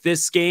 If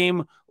this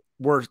game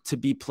were to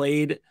be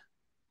played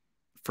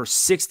for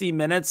 60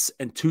 minutes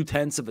and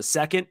 0.2 of a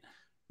second,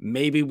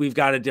 maybe we've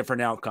got a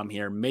different outcome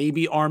here.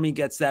 Maybe Army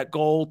gets that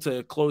goal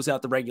to close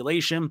out the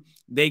regulation.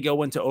 They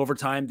go into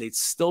overtime. They'd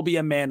still be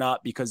a man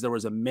up because there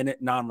was a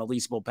minute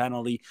non-releasable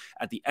penalty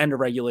at the end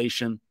of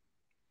regulation.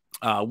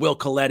 Will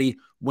Coletti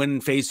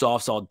winning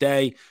faceoffs all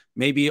day.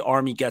 Maybe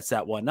Army gets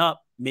that one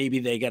up. Maybe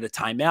they get a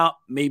timeout.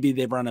 Maybe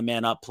they run a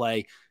man-up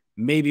play.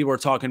 Maybe we're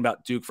talking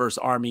about Duke versus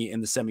Army in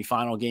the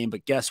semifinal game,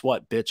 but guess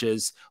what,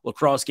 bitches?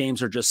 Lacrosse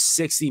games are just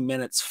 60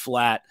 minutes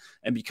flat,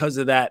 and because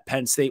of that,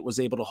 Penn State was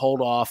able to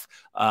hold off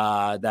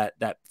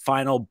that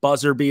final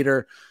buzzer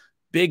beater.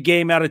 Big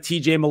game out of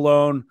TJ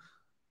Malone.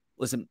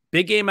 Listen,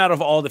 big game out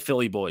of all the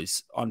Philly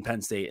boys on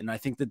Penn State, and I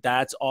think that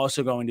that's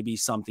also going to be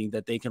something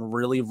that they can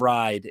really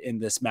ride in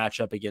this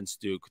matchup against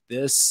Duke.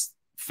 This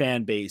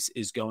fan base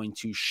is going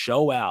to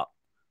show out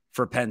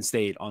for Penn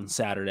State on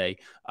Saturday.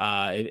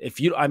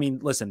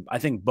 Listen, I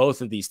think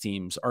both of these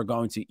teams are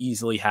going to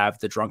easily have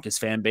the drunkest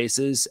fan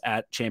bases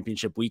at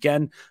championship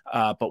weekend.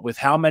 But with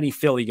how many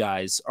Philly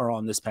guys are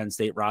on this Penn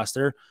State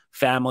roster,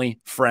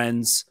 family,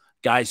 friends,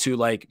 guys who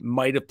like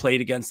might have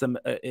played against them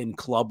in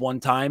club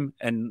one time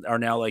and are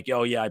now like,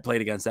 oh yeah, I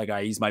played against that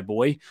guy. He's my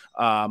boy.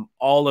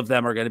 All of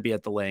them are going to be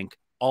at the link.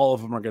 All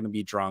of them are going to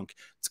be drunk.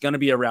 It's going to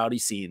be a rowdy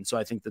scene. So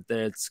I think that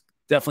it's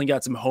definitely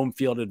got some home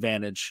field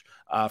advantage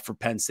for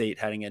Penn State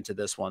heading into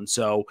this one.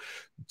 So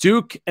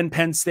Duke and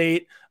Penn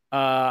State,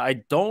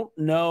 I don't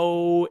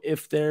know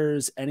if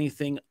there's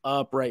anything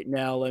up right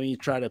now. Let me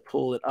try to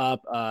pull it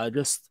up.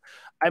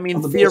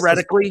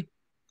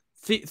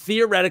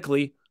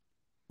 Theoretically,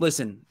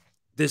 listen,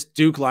 this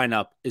Duke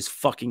lineup is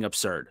fucking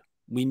absurd.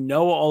 We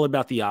know all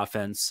about the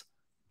offense,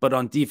 but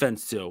on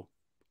defense too,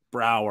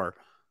 Brower,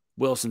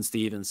 Wilson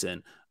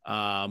Stevenson,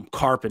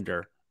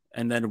 Carpenter,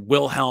 and then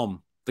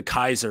Wilhelm, the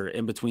Kaiser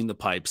in between the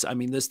pipes. I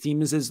mean, this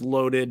team is as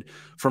loaded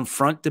from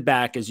front to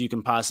back as you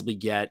can possibly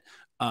get.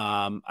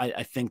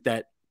 I think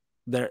that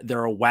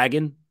they're a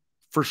wagon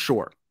for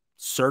sure,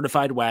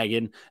 certified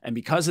wagon. And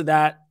because of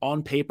that,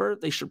 on paper,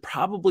 they should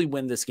probably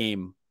win this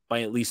game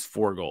by at least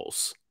 4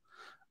 goals.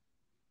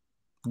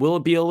 Will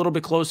it be a little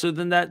bit closer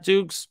than that,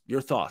 Dukes?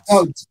 Your thoughts?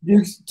 Oh,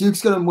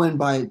 Duke's going to win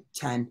by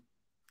 10.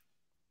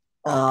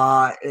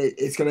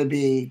 It's going to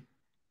be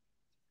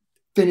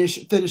finish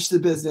the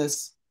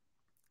business.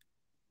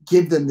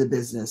 give them the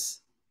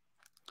business.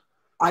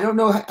 I don't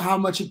know how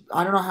much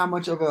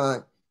of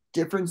a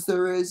difference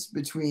there is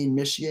between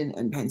Michigan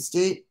and Penn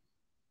State.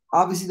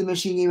 Obviously, the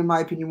Michigan game, in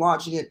my opinion,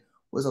 watching it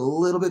was a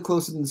little bit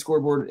closer than the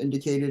scoreboard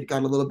indicated.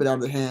 Got a little bit out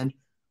of the hand.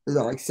 There's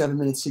about like 7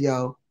 minutes to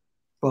go.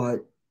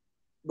 But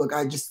look,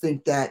 I just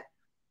think that,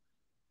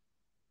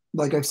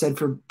 like I've said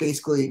for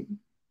basically,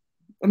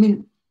 I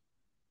mean,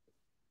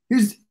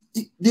 here's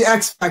the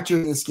X factor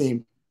in this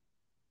game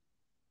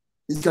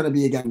is going to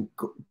be, again,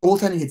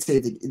 goaltending hit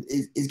save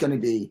is going to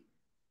be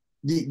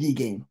the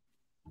game.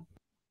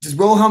 Does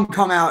Wilhelm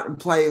come out and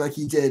play like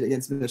he did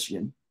against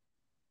Michigan?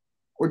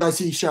 Or does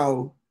he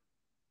show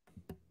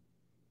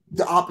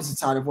the opposite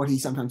side of what he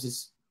sometimes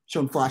has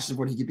shown flashes of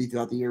what he could be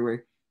throughout the year,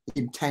 where he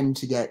can tend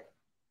to get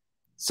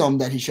some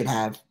that he should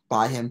have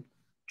by him?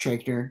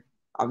 Trankner,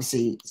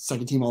 obviously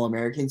second team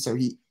All-American, so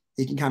he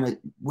can kind of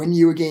win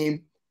you a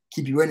game,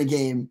 keep you in a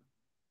game.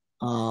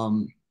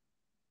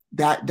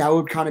 That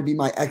would kind of be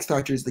my X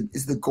factor is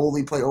the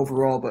goalie play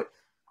overall, but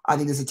I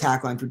think this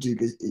attack line for Duke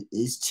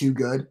is too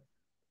good.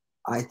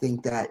 I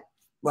think that,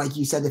 like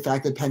you said, the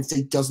fact that Penn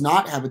State does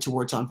not have a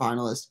two-time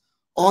finalist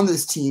on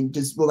this team,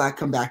 will that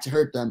come back to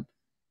hurt them?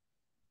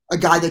 A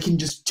guy that can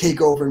just take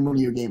over and win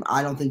you a game.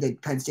 I don't think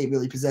that Penn State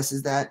really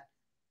possesses that.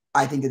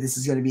 I think that this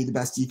is going to be the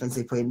best defense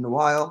they've played in a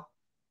while.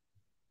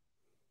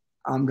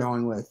 I'm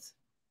going with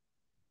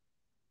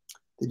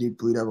the Duke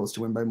Blue Devils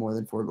to win by more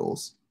than 4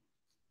 goals.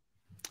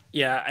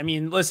 Yeah, I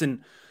mean,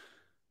 listen,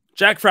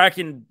 Jack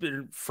Fracken,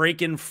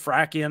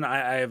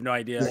 I have no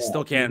idea. Yeah. I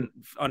still can't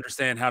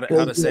understand how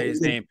to say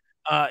his name.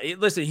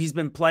 Listen, he's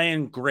been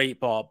playing great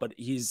ball, but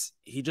he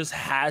just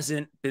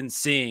hasn't been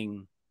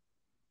seeing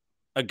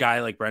a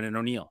guy like Brendan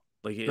O'Neill.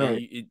 Like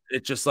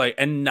it's just like,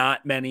 and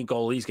not many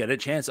goalies get a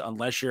chance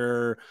unless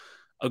you're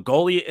a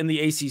goalie in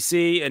the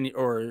ACC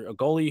or a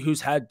goalie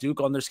who's had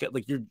Duke on their schedule.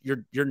 Like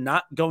you're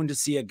not going to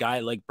see a guy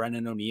like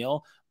Brendan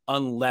O'Neill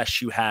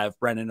unless you have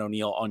Brendan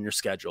O'Neill on your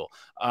schedule.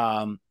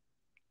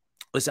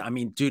 Listen, I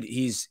mean, dude,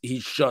 he's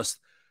just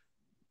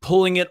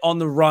pulling it on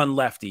the run,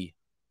 lefty,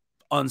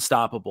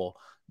 unstoppable.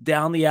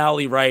 Down the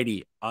alley,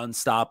 righty,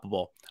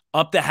 unstoppable.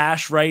 Up the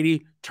hash,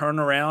 righty, turn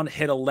around,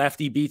 hit a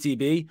lefty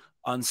BTB,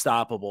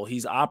 unstoppable.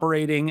 He's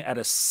operating at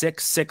a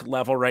sick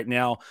level right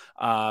now.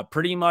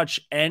 Pretty much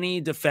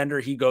any defender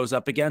he goes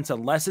up against,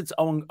 unless it's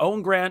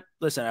Owen Grant.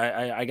 Listen,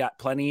 I got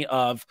plenty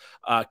of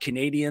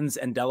Canadians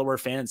and Delaware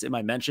fans in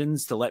my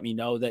mentions to let me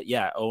know that,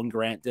 yeah, Owen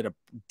Grant did a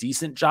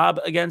decent job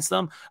against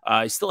them.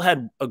 He still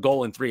had a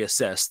goal and 3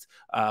 assists,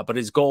 but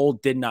his goal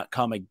did not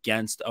come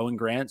against Owen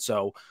Grant.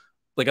 So,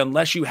 like,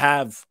 unless you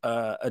have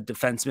a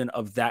defenseman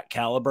of that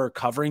caliber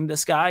covering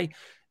this guy,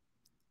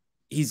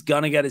 he's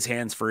going to get his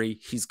hands free.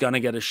 He's going to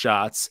get his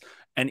shots.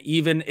 And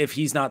even if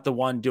he's not the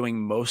one doing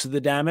most of the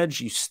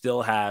damage, you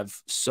still have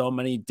so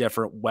many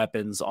different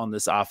weapons on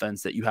this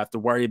offense that you have to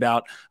worry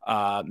about.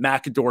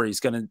 McAdory,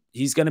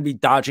 he's going to be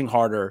dodging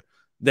harder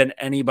than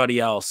anybody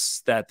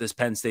else that this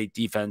Penn State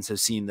defense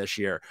has seen this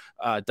year.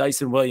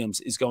 Dyson Williams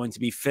is going to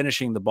be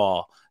finishing the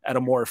ball at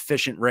a more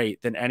efficient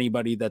rate than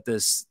anybody that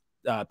this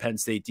Penn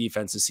State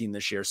defense has seen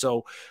this year.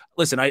 So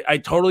listen, I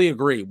totally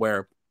agree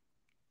where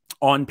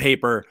on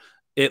paper,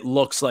 it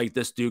looks like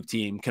this Duke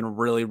team can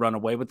really run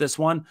away with this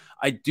one.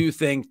 I do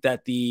think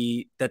that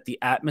the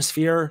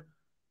atmosphere,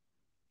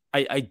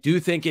 I do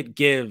think it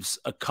gives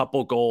a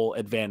couple goal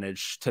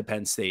advantage to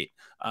Penn State.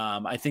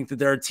 I think that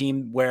they're a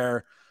team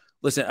where,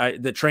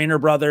 listen, the Trainer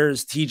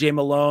brothers, TJ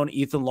Malone,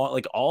 Ethan Long,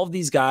 like all of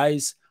these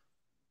guys,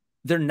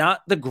 they're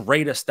not the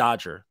greatest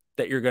dodger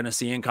that you're going to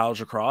see in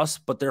college lacrosse,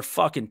 but they're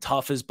fucking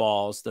tough as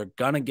balls. They're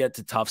going to get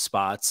to tough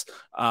spots.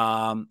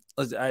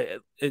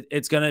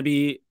 It's going to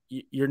be,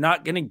 you're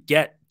not going to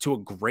get to a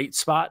great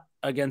spot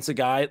against a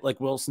guy like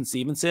Wilson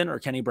Stevenson or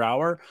Kenny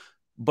Brower.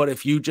 But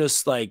if you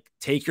just like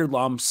take your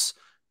lumps,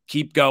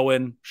 keep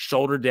going,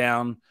 shoulder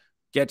down,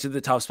 get to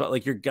the tough spot,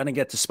 like you're going to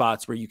get to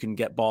spots where you can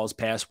get balls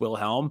past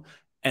Wilhelm.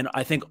 And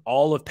I think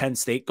all of Penn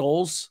State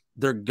goals,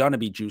 they're going to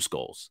be juice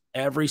goals.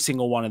 Every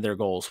single one of their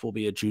goals will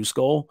be a juice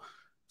goal.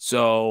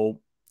 So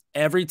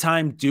every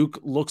time Duke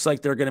looks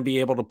like they're going to be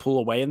able to pull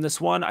away in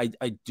this one, I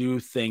do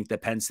think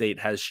that Penn State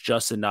has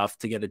just enough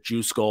to get a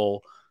juice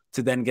goal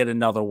to then get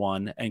another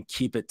one and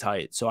keep it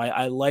tight. So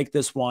I like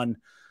this one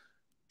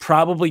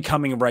probably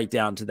coming right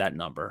down to that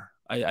number.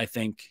 I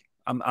think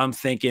I'm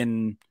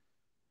thinking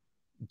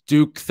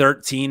Duke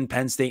 13,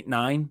 Penn State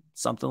 9,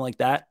 something like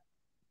that.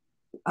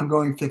 I'm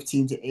going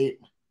 15-8.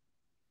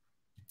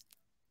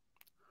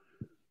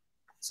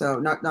 So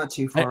not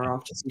too far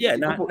off. Just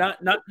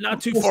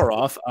not too far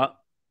off.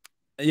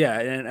 Yeah,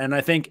 and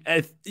I think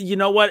you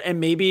know what,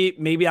 and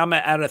maybe I'm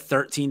at a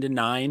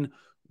 13-9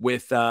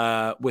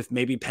 with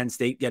maybe Penn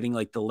State getting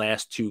like the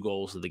last 2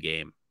 goals of the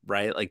game,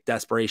 right? Like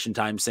desperation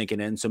time sinking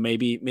in. So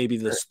maybe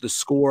the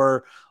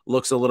score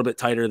looks a little bit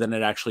tighter than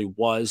it actually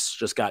was.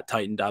 Just got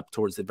tightened up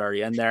towards the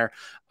very end there.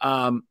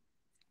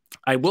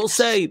 I will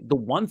say the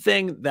one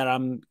thing that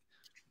I'm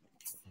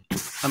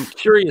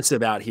curious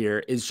about here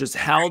is just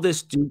how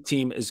this Duke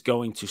team is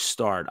going to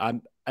start.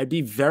 I'd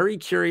be very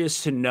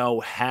curious to know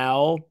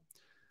how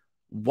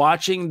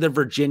watching the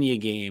Virginia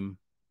game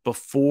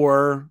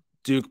before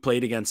Duke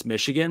played against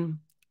Michigan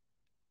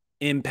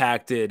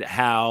impacted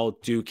how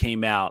Duke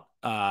came out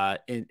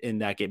in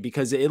that game,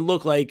 because it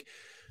looked like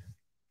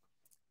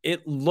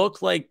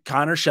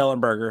Connor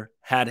Schellenberger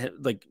had,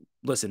 like,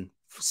 listen,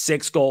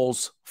 6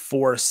 goals,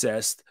 4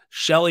 assists.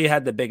 Shelley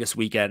had the biggest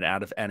weekend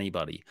out of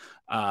anybody.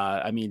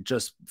 I mean,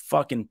 just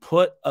fucking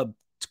put a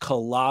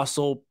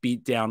colossal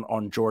beatdown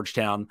on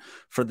Georgetown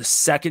for the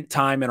second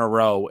time in a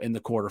row in the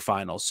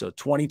quarterfinals. So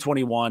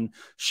 2021,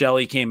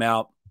 Shelley came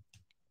out,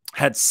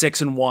 had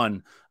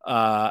 6-1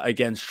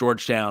 against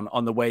Georgetown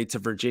on the way to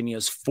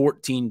Virginia's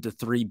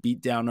 14-3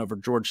 beatdown over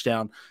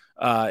Georgetown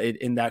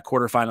in that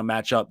quarterfinal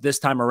matchup. This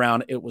time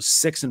around, it was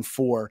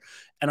 6-4.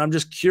 And I'm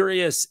just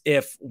curious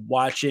if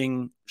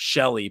watching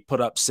Shelley put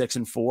up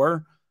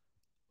 6-4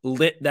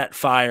 lit that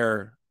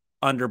fire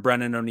under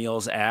Brennan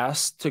O'Neill's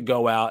ass to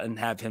go out and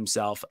have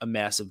himself a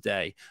massive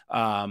day.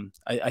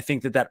 I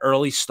think that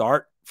early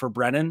start for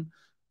Brennan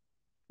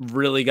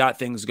really got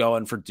things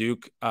going for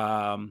Duke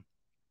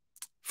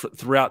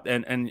throughout,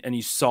 and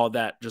you saw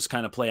that just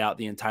kind of play out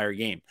the entire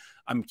game.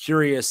 I'm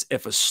curious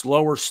if a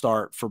slower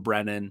start for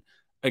Brennan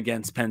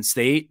against Penn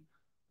State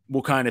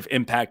will kind of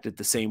impact it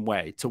the same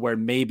way, to where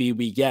maybe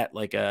we get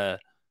like a,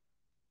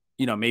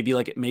 maybe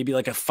like a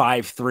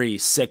 5-3,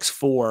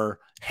 6-4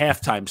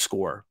 halftime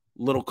score,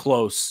 little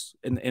close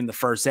in the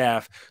first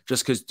half,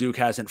 just because Duke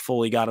hasn't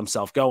fully got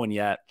himself going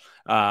yet.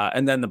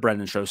 And then the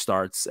Brennan show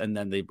starts, and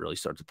then they really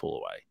start to pull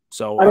away.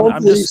 So I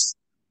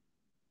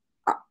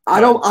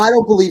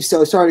don't believe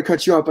so. Sorry to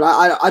cut you off, but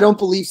I don't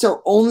believe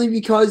so, only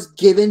because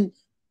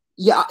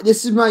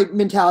this is my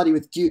mentality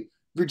with Duke.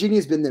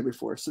 Virginia's been there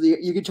before, so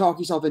you can talk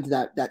yourself into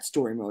that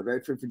story mode,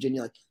 right? For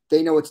Virginia, like,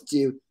 they know what to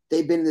do.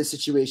 They've been in this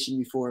situation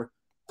before.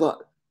 But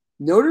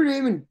Notre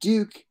Dame and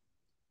Duke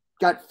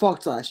got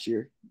fucked last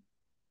year.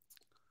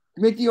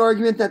 You make the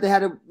argument that they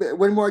had to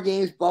win more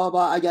games, blah,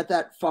 blah, blah. I get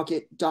that. Fuck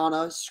it.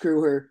 Donna, screw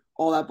her,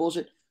 all that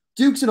bullshit.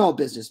 Duke's in all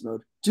business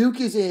mode.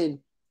 Duke is in,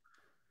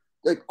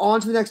 like,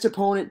 on to the next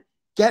opponent.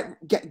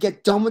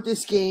 Get done with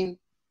this game.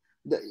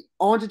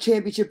 On to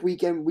championship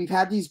weekend. We've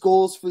had these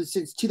goals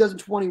since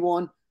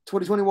 2021.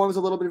 2021 was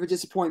a little bit of a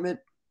disappointment.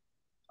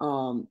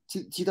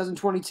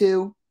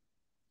 2022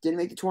 didn't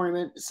make the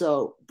tournament.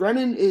 So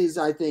Brennan is,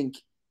 I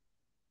think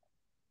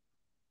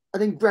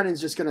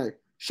Brennan's just gonna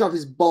shove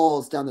his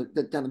balls down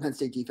the Penn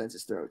State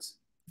defense's throats.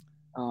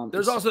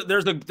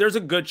 There's a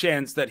good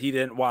chance that he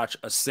didn't watch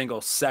a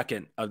single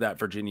second of that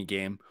Virginia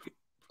game.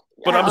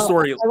 But I'm a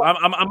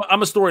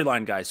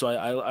storyline guy, so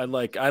I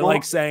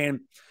like saying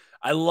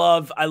I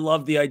love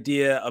the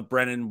idea of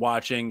Brennan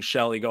watching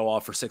Shelley go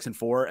off for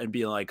 6-4 and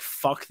being like,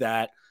 fuck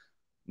that.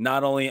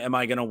 Not only am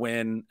I going to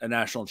win a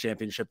national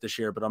championship this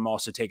year, but I'm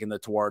also taking the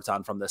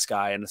Tewaaraton from this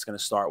guy, and it's going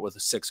to start with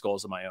 6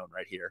 goals of my own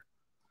right here.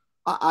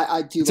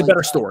 I do. It's a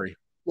better story.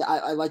 Yeah,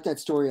 I like that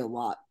story a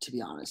lot, to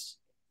be honest.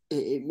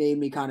 It made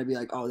me kind of be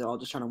like, oh, they're all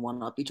just trying to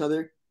one-up each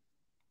other.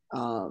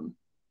 I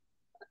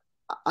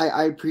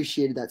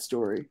appreciated that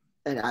story,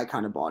 and I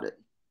kind of bought it.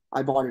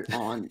 I bought it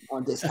on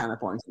discount at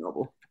Barnes &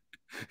 Noble.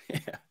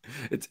 Yeah,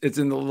 it's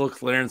in the little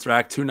clearance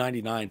rack,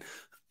 $2.99.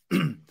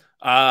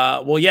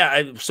 Well,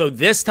 yeah. So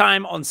this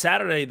time on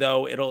Saturday,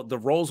 though, the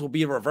roles will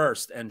be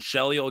reversed, and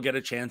Shelley will get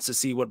a chance to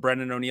see what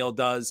Brennan O'Neill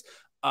does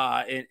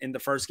in the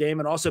first game,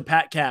 and also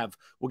Pat Cav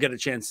will get a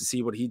chance to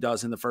see what he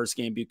does in the first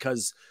game,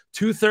 because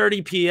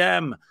 2:30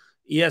 p.m.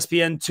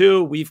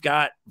 ESPN2, we've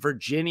got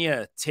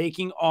Virginia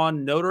taking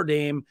on Notre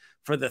Dame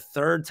for the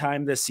 3rd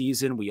time this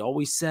season. We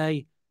always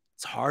say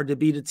it's hard to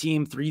beat a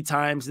team 3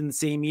 times in the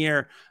same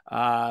year.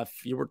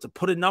 If you were to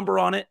put a number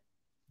on it,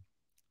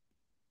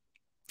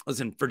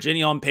 listen,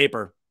 Virginia on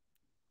paper,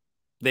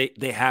 they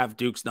have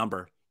Duke's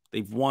number.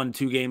 They've won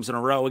 2 games in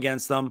a row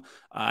against them.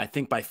 I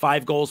think by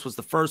 5 goals was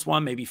the first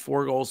one, maybe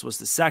 4 goals was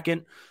the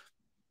second.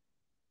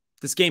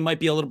 This game might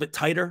be a little bit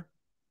tighter.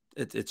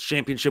 It's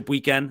championship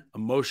weekend.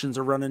 Emotions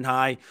are running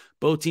high.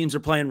 Both teams are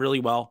playing really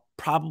well.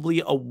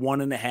 Probably a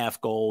 1.5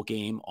 goal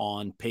game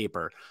on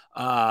paper.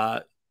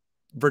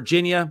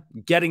 Virginia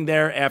getting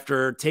there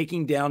after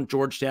taking down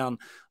Georgetown.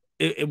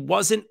 It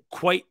wasn't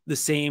quite the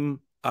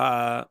same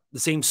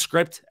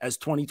script as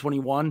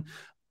 2021.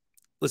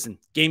 Listen,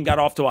 game got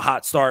off to a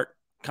hot start.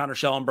 Connor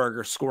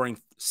Schellenberger scoring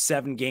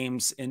 7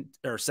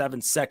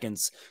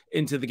 seconds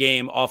into the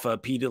game off a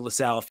P. de La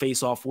Salle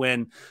face-off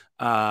win.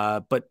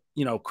 But,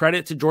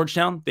 credit to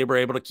Georgetown. They were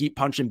able to keep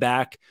punching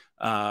back.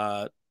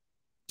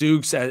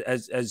 Doogs,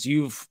 as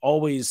you've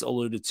always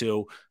alluded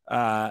to,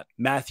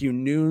 Matthew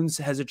Nunes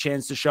has a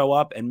chance to show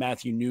up, and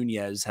Matthew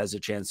Nunez has a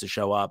chance to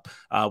show up.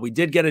 We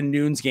did get a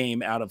Nunes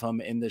game out of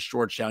him in this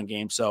Georgetown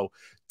game. So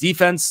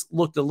defense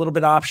looked a little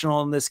bit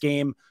optional in this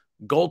game.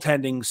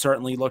 Goaltending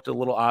certainly looked a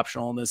little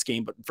optional in this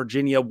game, but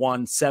Virginia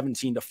won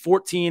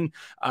 17-14.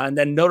 And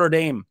then Notre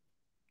Dame,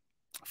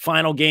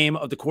 final game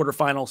of the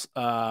quarterfinals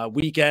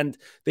weekend,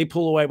 they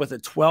pull away with a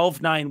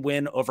 12-9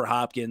 win over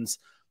Hopkins.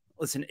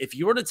 Listen, if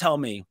you were to tell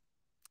me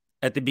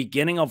at the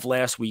beginning of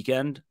last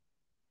weekend,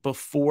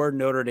 before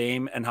Notre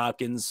Dame and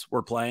Hopkins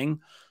were playing,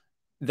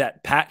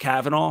 that Pat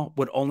Cavanaugh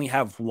would only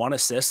have 1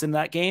 assist in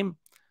that game,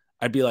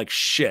 I'd be like,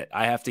 shit,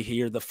 I have to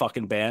hear the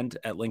fucking band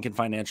at Lincoln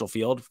Financial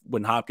Field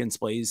when Hopkins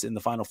plays in the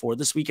Final Four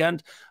this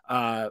weekend.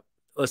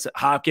 Listen,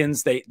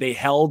 Hopkins, they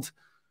held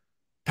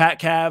Pat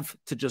Cav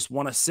to just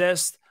 1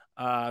 assist.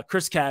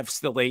 Chris Cav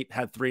still late,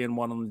 had 3 and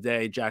 1 on the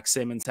day. Jack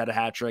Simmons had a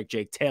hat trick.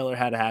 Jake Taylor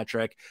had a hat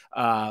trick.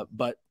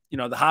 But,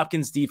 the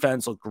Hopkins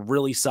defense looked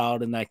really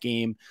solid in that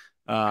game.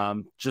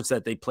 Just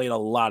that they played a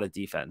lot of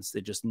defense.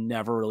 They just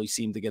never really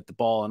seemed to get the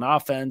ball on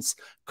offense.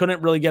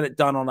 Couldn't really get it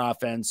done on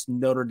offense.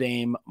 Notre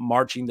Dame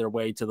marching their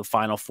way to the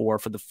Final Four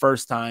for the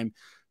first time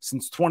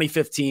since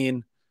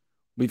 2015.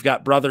 We've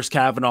got Brothers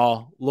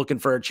Kavanaugh looking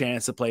for a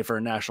chance to play for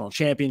a national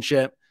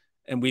championship.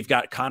 And we've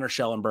got Connor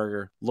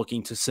Schellenberger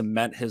looking to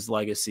cement his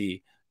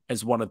legacy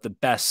as one of the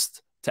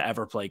best to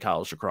ever play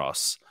college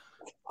lacrosse.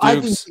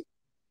 Doogs,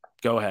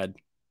 go ahead.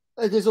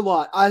 There's a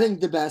lot. I think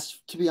the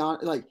best, to be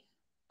honest,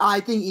 I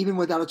think even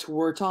without a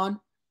Tewaaraton,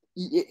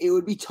 it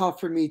would be tough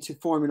for me to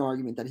form an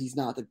argument that he's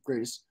not the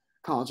greatest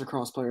college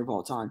lacrosse player of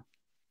all time.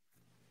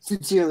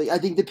 Sincerely, I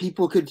think that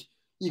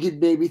you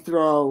could maybe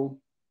throw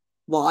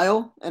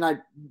Lyle, and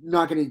I'm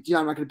not going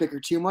to pick her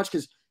too much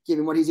because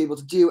given what he's able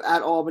to do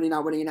at Albany,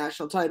 not winning a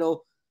national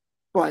title.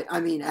 But I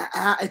mean,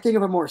 I think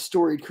of a more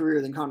storied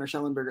career than Connor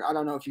Schellenberger. I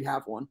don't know if you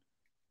have one.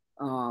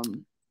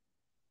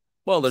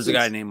 Well, there's a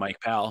guy named Mike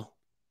Powell.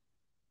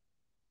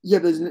 Yeah,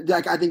 but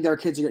I think their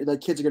kids are going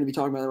to be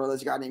talking about, well,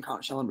 there's a guy named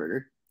Connor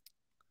Schellenberger.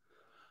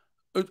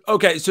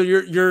 Okay, so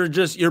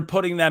you're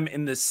putting them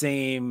in the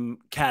same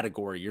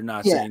category. You're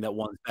not saying that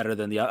one's better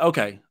than the other.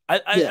 Okay,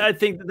 I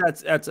think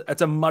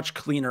that's a much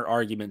cleaner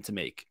argument to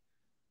make.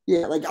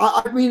 Yeah,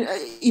 I mean,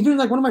 even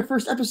one of my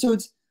first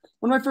episodes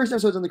on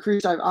the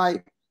Crease Dive,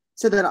 I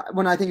said that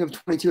when I think of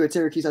 22 at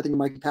Syracuse, I think of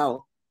Mike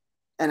Powell,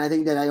 and I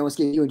think that I almost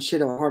gave you and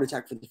shit a heart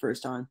attack for the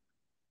first time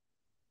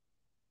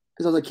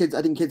because all the kids,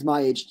 I think kids my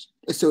age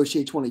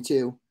associate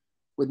 22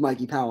 with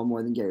Mikey Powell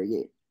more than Gary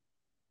Gate.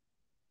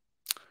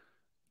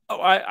 Oh,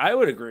 I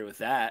would agree with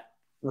that.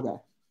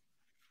 Okay.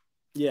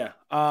 Yeah.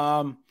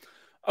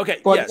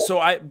 Okay. But,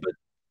 yeah.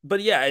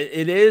 But yeah,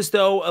 it is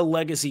though a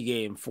legacy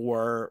game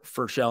for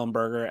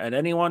Schellenberger, and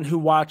anyone who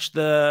watched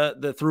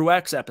the Through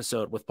X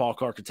episode with Paul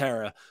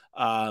Carcaterra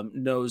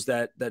knows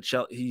that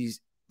he's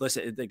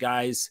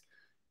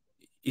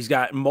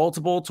got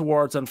multiple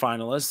Tewaaraton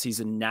finalists.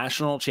 He's a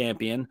national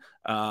champion.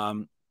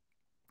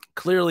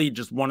 Clearly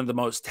just one of the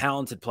most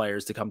talented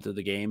players to come through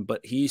the game,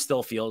 but he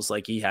still feels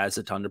like he has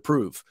a ton to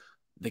prove.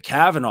 The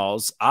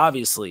Kavanaughs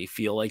obviously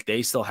feel like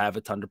they still have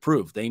a ton to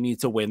prove. They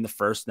need to win the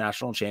first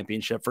national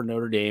championship for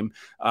Notre Dame,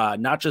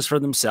 not just for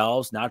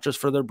themselves, not just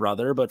for their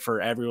brother, but for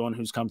everyone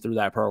who's come through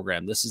that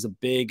program. This is a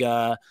big,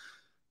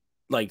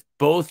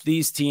 both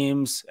these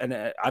teams,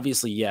 and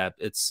obviously,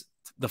 it's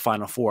the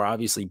Final Four.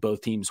 Obviously,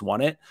 both teams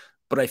won it,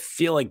 but I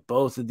feel like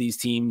both of these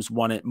teams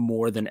won it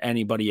more than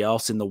anybody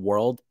else in the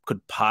world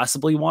could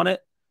possibly want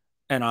it.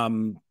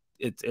 And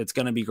it's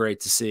going to be great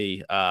to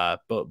see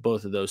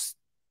both of those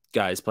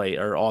guys play,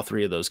 or all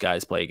three of those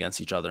guys play against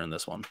each other in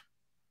this one.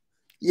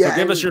 Yeah. So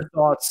give us your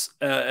thoughts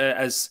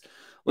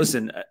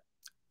listen,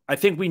 I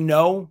think we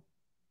know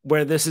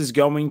where this is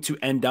going to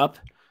end up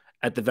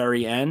at the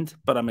very end,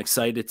 but I'm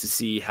excited to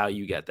see how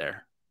you get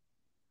there.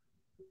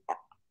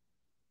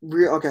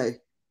 Okay.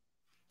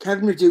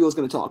 Kevin McDougal is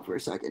going to talk for a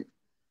second.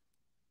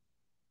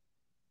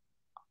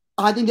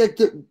 I think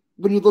that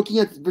when you're looking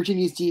at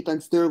Virginia's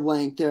defense, their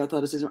length, their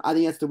athleticism, I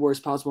think that's the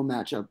worst possible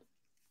matchup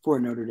for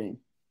Notre Dame.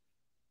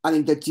 I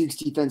think that Duke's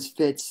defense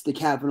fits the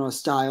Kavanaugh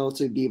style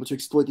to be able to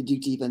exploit the Duke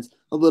defense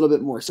a little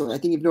bit more. So I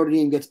think if Notre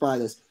Dame gets by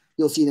this,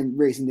 you'll see them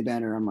raising the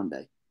banner on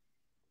Monday.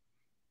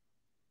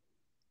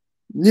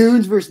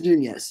 Nunes versus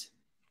Nunez.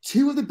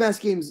 Two of the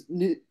best games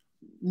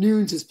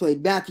Nunes has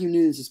played, Matthew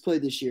Nunes has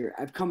played this year,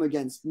 have come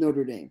against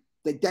Notre Dame.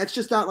 That's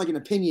just not an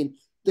opinion.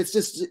 That's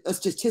just a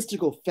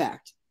statistical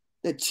fact.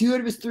 That 2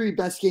 out of his 3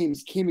 best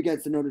games came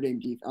against the Notre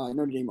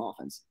Dame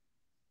offense.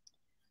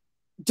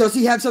 Does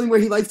he have something where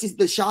he likes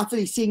the shots that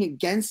he's seeing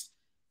against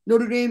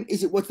Notre Dame?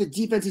 Is it what the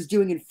defense is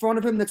doing in front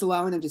of him that's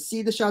allowing them to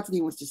see the shots that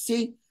he wants to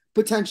see?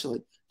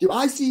 Potentially. Do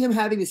I see him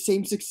having the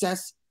same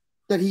success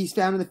that he's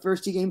found in the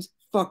first 2 games?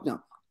 Fuck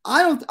no.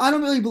 I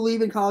don't really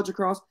believe in college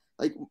lacrosse.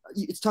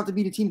 It's tough to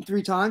beat a team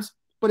 3 times.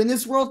 But in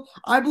this world,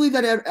 I believe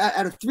that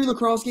out of 3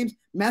 lacrosse games,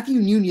 Matthew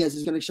Nunez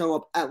is going to show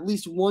up at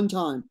least 1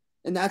 time.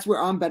 And that's where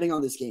I'm betting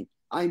on this game.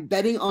 I'm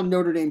betting on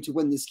Notre Dame to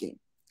win this game.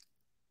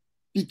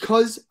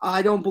 Because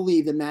I don't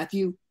believe that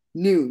Matthew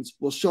Nunes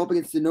will show up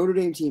against the Notre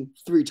Dame team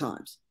 3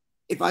 times.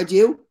 If I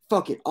do,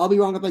 fuck it. I'll be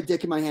wrong with my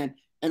dick in my hand,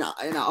 and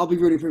I'll be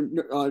rooting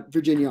for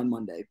Virginia on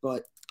Monday.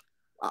 But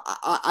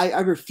I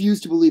refuse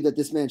to believe that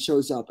this man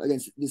shows up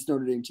against this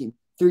Notre Dame team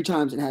 3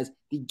 times and has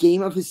the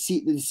game of the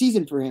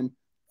season for him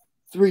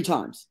 3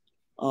 times.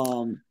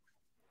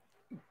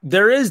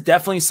 There is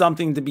definitely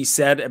something to be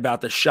said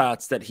about the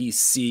shots that he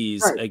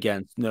sees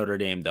against Notre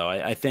Dame, though.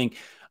 I think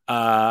 –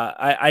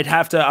 I'd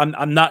have to,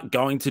 I'm not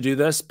going to do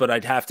this, but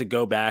I'd have to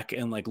go back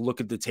and look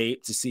at the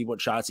tape to see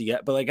what shots he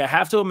get. But I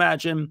have to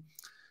imagine,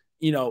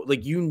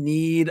 you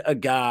need a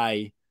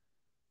guy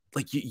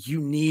like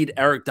you need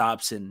Eric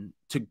Dobson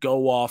to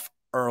go off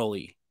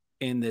early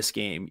in this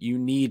game. You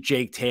need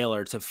Jake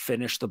Taylor to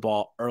finish the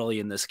ball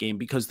early in this game,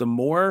 because the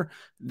more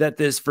that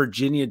this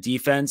Virginia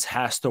defense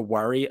has to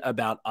worry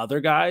about other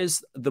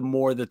guys, the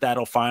more that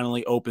that'll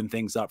finally open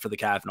things up for the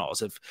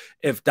Cavanaughs.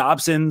 If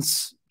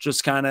Dobson's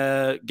just kind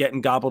of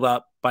getting gobbled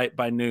up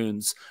by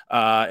Noons,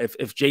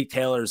 if Jake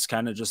Taylor's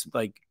kind of just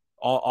like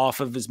off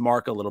of his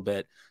mark a little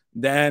bit,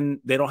 then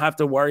they don't have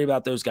to worry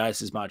about those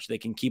guys as much. They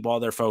can keep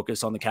all their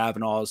focus on the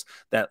Cavanaughs,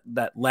 that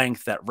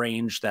length, that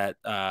range, that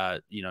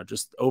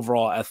just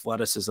overall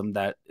athleticism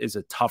that is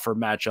a tougher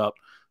matchup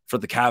for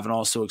the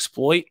Cavanaughs to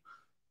exploit.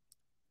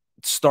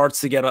 It starts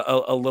to get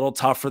a little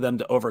tough for them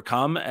to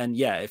overcome. And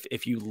yeah,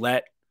 if you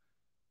let,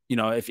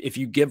 if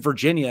you give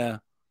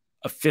Virginia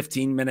a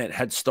 15-minute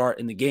head start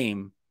in the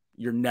game,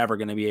 you're never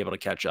going to be able to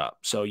catch up.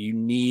 So you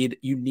need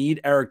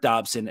Eric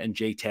Dobson and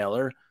Jake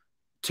Taylor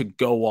to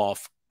go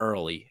off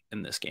early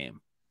in this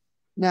game.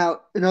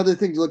 Now, another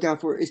thing to look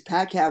out for is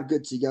Pat Cav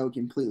good to go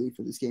completely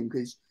for this game,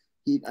 because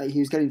he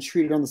was getting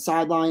treated on the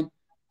sideline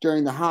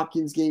during the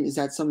Hopkins game. Is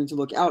that something to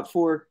look out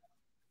for?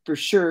 For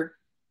sure.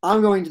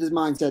 I'm going to this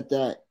mindset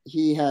that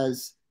he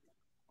has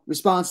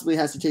responsibly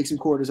has to take some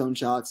cortisone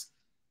shots,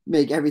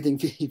 make everything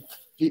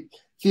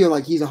feel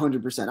like he's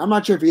 100%. I'm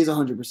not sure if he is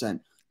 100%,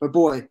 but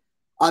boy,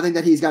 I think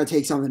that he's got to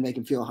take something to make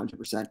him feel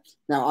 100%.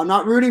 Now, I'm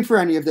not rooting for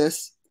any of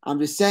this. I'm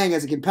just saying,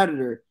 as a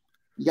competitor,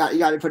 you got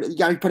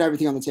to put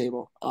everything on the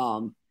table.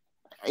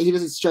 He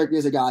doesn't strike me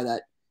as a guy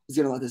that is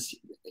going to let this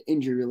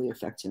injury really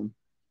affect him.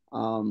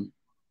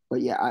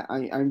 But yeah,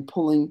 I'm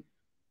pulling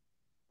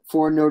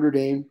for Notre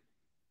Dame.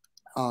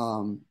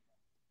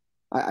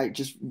 I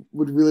just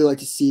would really like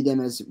to see them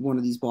as one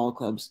of these ball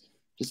clubs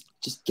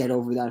just get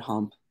over that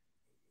hump.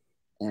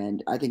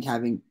 And I think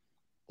having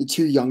the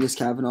two youngest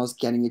Cavanaughs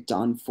getting it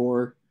done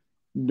for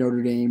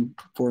Notre Dame,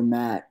 for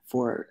Matt,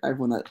 for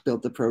everyone that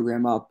built the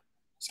program up,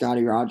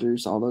 Scotty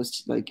Rogers, all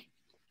those, like,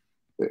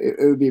 it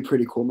would be a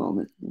pretty cool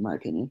moment, in my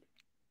opinion.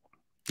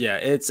 Yeah,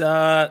 it's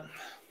the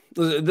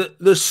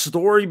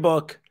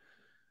storybook.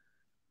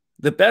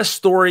 The best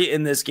story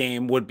in this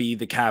game would be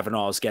the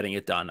Cavanaughs getting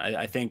it done.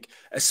 I think,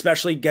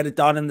 especially get it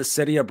done in the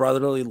city of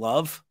brotherly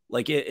love.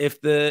 Like, if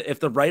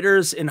the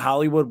writers in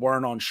Hollywood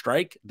weren't on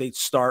strike, they'd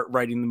start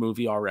writing the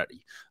movie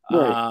already.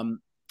 Right.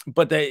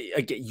 But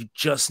you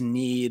just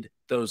need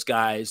those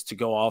guys to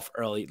go off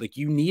early. Like,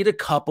 you need a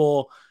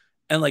couple.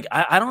 And like,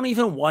 I don't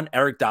even want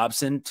Eric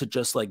Dobson to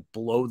just like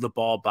blow the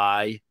ball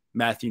by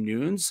Matthew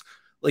Noons.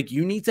 Like,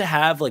 you need to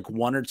have like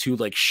one or two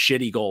like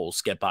shitty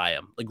goals get by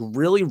him, like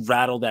really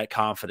rattle that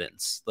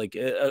confidence. Like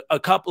a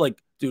couple,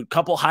 like, dude,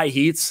 couple high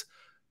heats,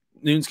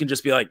 Noons can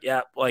just be like,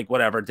 yeah, like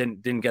whatever,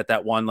 didn't get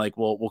that one. Like,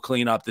 we'll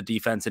clean up the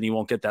defense and he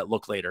won't get that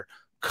look later.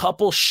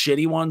 Couple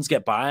shitty ones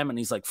get by him and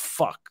he's like,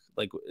 fuck,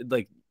 like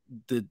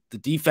the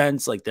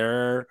defense, like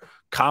their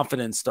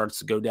confidence starts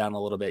to go down a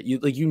little bit.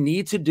 You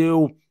need to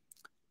do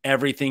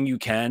everything you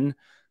can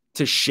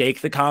to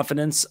shake the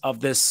confidence of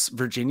this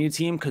Virginia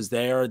team, because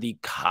they are the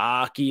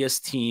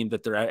cockiest team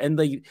that they're at, and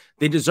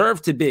they deserve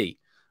to be.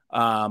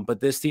 But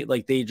this team,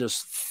 like, they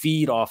just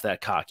feed off that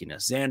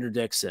cockiness. Xander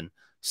Dixon,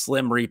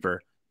 Slim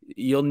Reaper.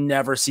 You'll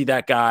never see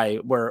that guy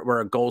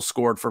where a goal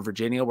scored for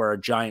Virginia where a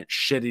giant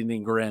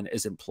shit-eating grin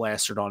isn't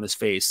plastered on his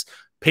face.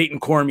 Peyton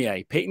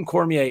Cormier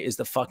is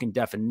the fucking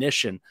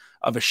definition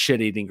of a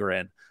shit-eating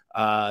grin.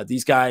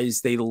 These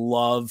guys, they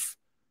love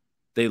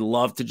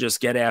to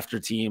just get after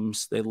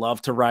teams. They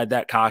love to ride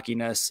that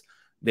cockiness.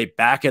 They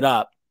back it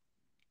up.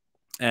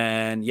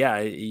 And yeah,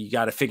 you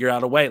got to figure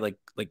out a way. Like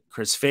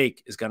Chris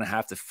Fake is going to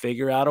have to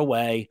figure out a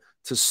way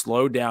to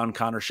slow down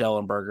Connor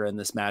Schellenberger in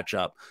this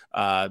matchup.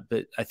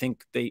 But I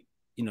think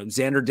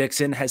Xander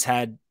Dixon has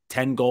had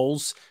 10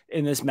 goals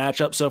in this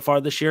matchup so far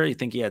this year. You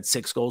think he had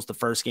 6 goals the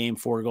first game,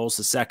 4 goals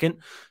the second.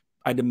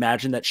 I'd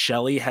imagine that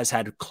Shelley has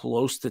had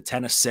close to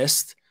 10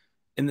 assists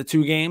in the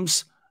 2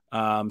 games.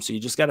 So you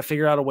just got to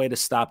figure out a way to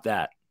stop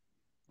that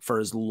for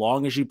as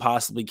long as you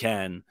possibly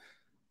can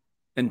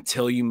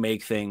until you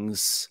make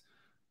things.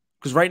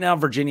 Because right now,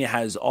 Virginia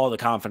has all the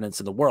confidence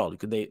in the world.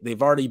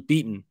 They've already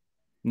beaten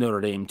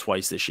Notre Dame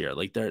twice this year.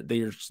 Like,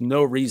 there's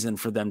no reason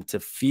for them to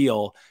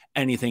feel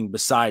anything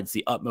besides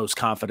the utmost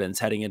confidence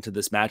heading into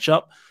this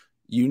matchup.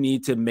 You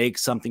need to make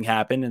something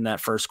happen in that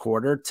first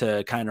quarter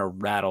to kind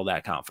of rattle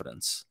that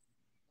confidence.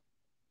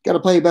 Got to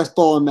play your best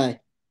ball in May.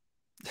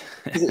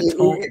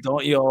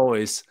 Don't you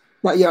always?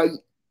 But yeah,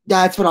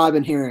 that's what I've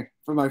been hearing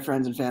from my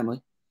friends and family.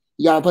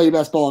 You got to play your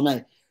best ball in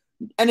May.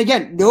 And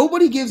again,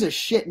 nobody gives a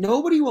shit.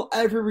 Nobody will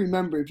ever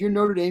remember. If you're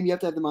Notre Dame, you have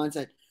to have the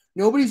mindset.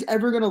 Nobody's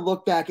ever going to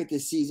look back at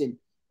this season.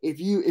 If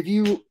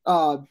you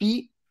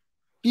beat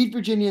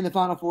Virginia in the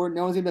Final Four,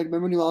 no one's going to be like,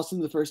 remember when you lost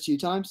them the first 2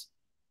 times?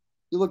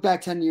 You look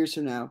back 10 years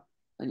from now,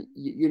 and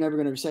you're never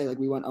going to say, like,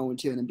 we went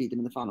 0-2 and then beat them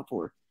in the Final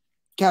Four.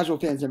 Casual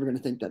fans never going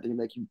to think that. They're going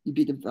to be like, you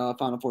beat the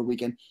Final Four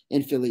weekend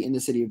in Philly, in the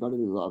city of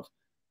brotherly love.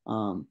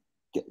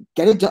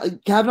 Get it done.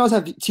 Cavanaughs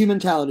have 2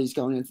 mentalities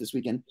going into this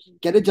weekend.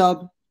 Get a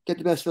dub, get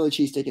the best Philly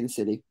cheesesteak in the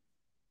city.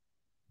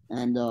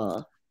 And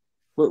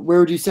where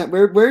would you send?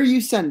 Where are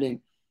you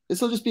sending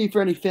this will just be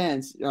for any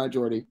fans,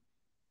 Jordie.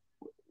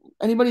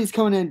 Anybody who's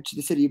coming into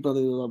the city of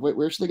brotherly love,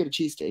 where should they get a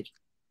cheesesteak?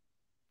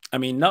 I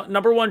mean,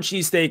 number one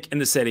cheesesteak in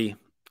the city,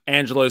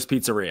 Angelo's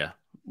Pizzeria.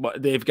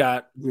 They've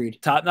got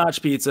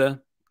top-notch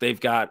pizza. They've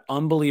got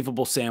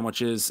unbelievable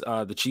sandwiches.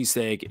 The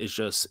cheesesteak is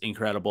just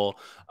incredible.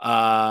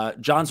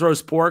 John's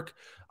roast pork.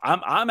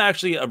 I'm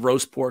actually a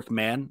roast pork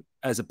man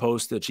as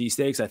opposed to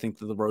cheesesteaks. I think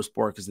that the roast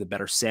pork is the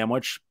better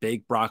sandwich.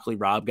 Big broccoli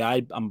Rob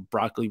guy. I'm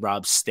broccoli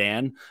Rob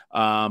stan.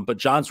 But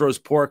John's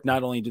roast pork,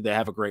 not only do they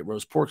have a great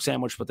roast pork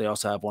sandwich, but they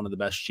also have one of the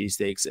best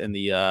cheesesteaks in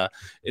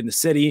the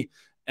city.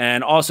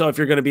 And also, if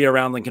you're going to be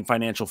around Lincoln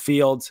Financial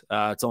Field,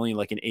 it's only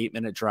like an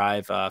 8-minute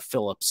drive.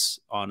 Phillips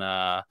on,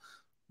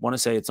 want to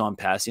say it's on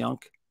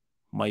Passyunk,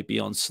 might be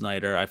on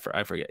Snyder.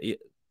 I forget.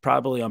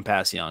 Probably on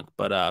Passyunk,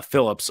 but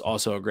Phillips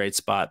also a great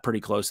spot,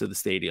 pretty close to the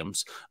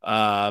stadiums.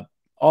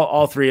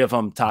 All three of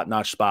them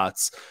top-notch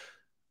spots.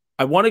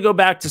 I want to go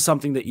back to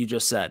something that you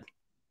just said.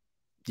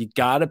 You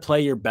got to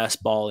play your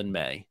best ball in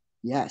May.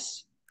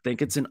 Yes. I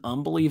think it's an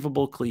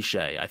unbelievable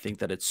cliche. I think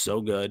that it's so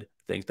good.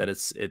 I think that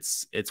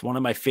it's one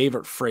of my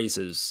favorite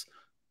phrases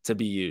to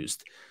be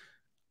used.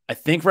 I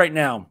think right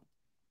now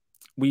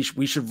we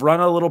should run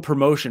a little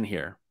promotion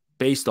here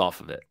based off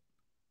of it.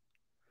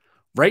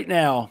 Right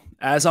now,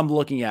 as I'm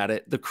looking at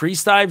it, the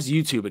Crease Dives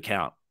YouTube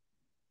account,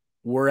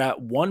 we're at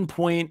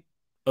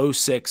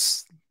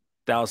 1.06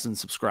 thousand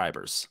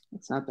subscribers.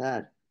 That's not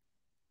bad.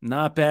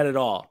 Not bad at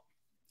all.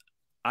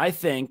 I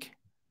think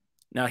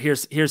now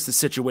here's the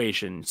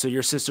situation. So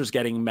your sister's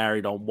getting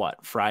married on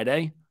what?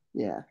 Friday?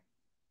 Yeah.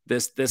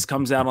 This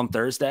comes out on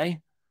Thursday.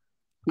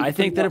 I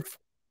think that if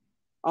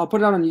I'll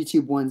put it out on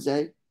YouTube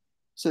Wednesday.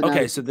 So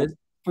okay, so this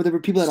for the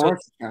people that are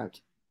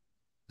subscribed.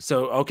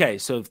 So okay,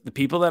 so the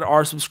people that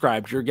are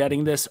subscribed, you're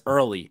getting this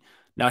early.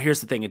 Now here's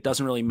the thing, it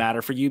doesn't really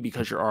matter for you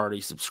because you're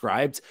already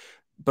subscribed.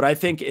 But I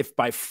think if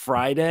by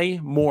Friday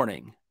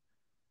morning,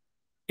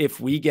 if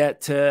we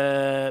get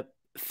to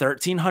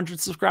 1,300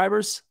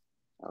 subscribers,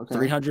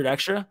 300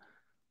 extra,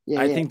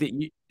 I think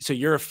that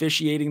you're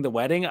officiating the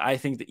wedding. I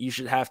think that you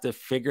should have to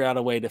figure out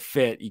a way to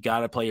fit. You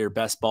got to play your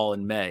best ball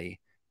in May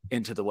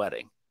into the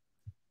wedding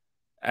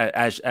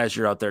as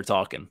you're out there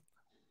talking.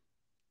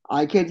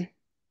 I could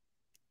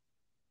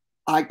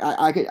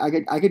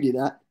do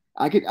that.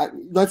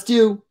 Let's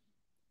do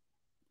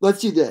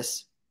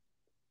this.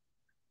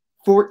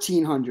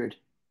 1,400.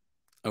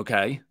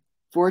 Okay.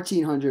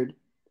 1,400,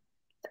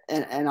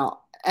 and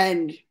I'll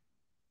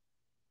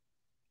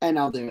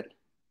do it.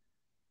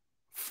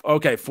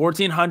 Okay,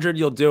 1,400.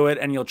 You'll do it,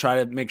 and you'll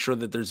try to make sure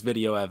that there's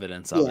video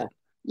evidence of it.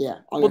 Yeah.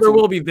 Well, there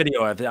will be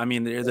video evidence. I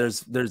mean,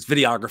 there's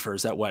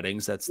videographers at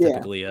weddings. That's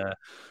typically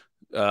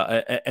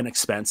an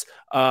expense.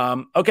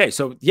 Okay,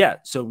 so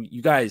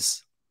you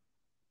guys,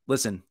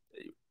 listen.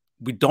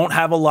 We don't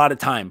have a lot of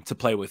time to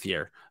play with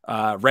here.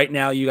 Right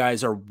now, you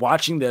guys are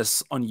watching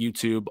this on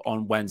YouTube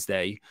on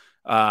Wednesday.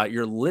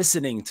 You're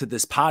listening to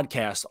this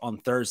podcast on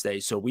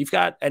Thursday. So we've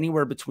got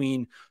anywhere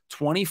between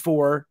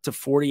 24 to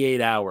 48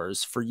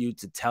 hours for you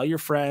to tell your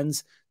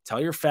friends,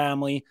 tell your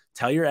family,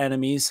 tell your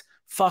enemies.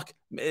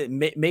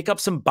 Make up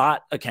some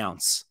bot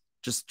accounts.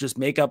 Just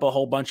make up a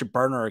whole bunch of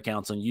burner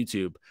accounts on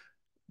YouTube.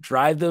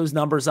 Drive those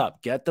numbers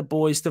up. Get the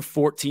boys to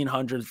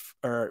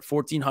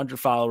 1,400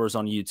 followers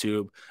on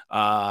YouTube.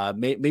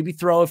 Maybe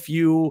throw a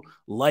few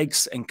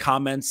likes and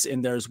comments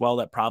in there as well.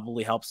 That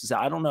probably helps us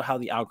out. I don't know how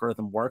the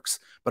algorithm works,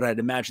 but I'd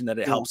imagine that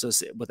it helps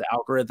us with the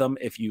algorithm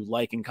if you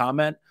like and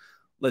comment.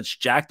 Let's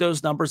jack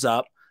those numbers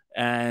up,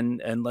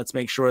 and let's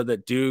make sure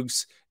that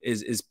Doogs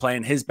is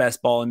playing his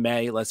best ball in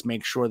May. Let's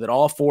make sure that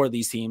all four of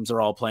these teams are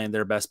all playing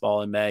their best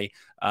ball in May,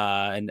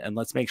 and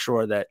let's make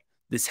sure that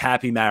this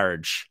happy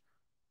marriage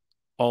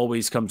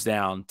always comes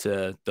down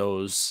to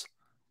those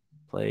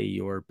play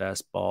your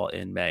best ball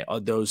in May.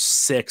 Those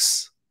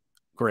 6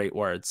 great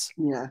words.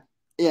 Yeah.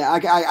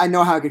 I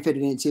know how I could fit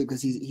it in too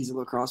because he's a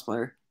lacrosse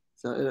player.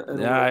 So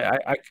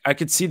I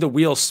could see the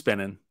wheels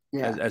spinning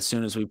as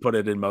soon as we put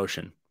it in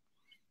motion.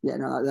 Yeah,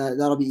 no,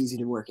 that'll be easy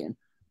to work in.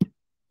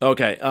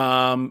 Okay.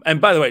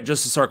 And by the way,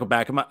 just to circle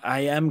back,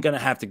 I am gonna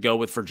have to go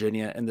with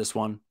Virginia in this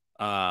one.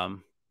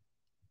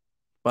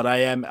 But I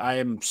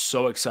am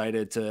so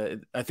excited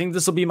I think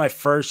this will be my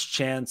first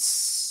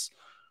chance.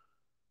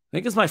 I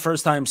think it's my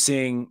first time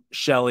seeing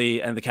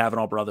Shelly and the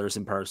Kavanaugh brothers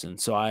in person.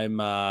 So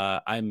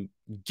I'm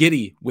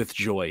giddy with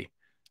joy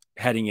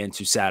heading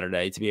into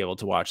Saturday to be able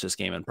to watch this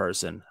game in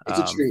person. It's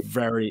a treat.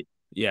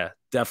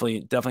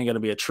 Definitely going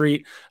to be a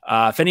treat.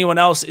 If anyone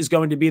else is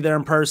going to be there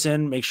in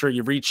person, make sure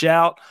you reach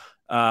out.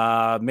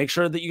 Make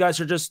sure that you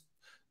guys are just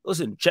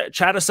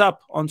chat us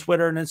up on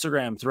Twitter and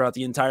Instagram throughout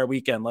the entire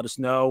weekend. Let us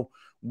know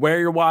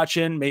where you're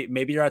watching.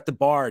 Maybe you're at the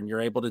bar and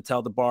you're able to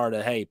tell the bar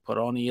to, hey, put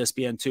on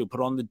ESPN2,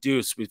 put on the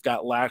Deuce. We've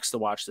got Lax to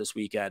watch this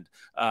weekend.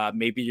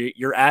 Maybe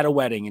you're at a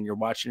wedding and you're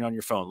watching it on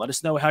your phone. Let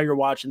us know how you're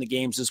watching the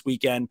games this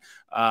weekend.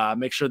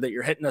 Make sure that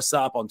you're hitting us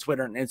up on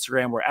Twitter and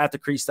Instagram. We're at the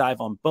Crease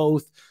Dive on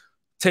both.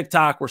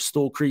 TikTok, we're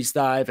still Crease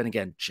Dive. And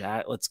again,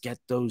 chat, let's get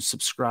those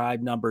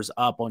subscribe numbers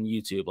up on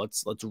YouTube.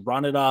 Let's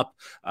run it up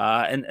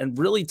and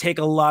really take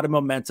a lot of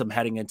momentum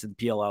heading into the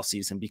PLL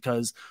season,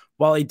 because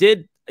while I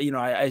did,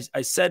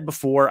 I said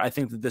before, I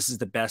think that this is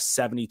the best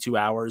 72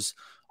 hours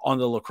on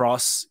the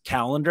lacrosse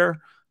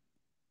calendar.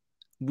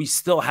 We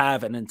still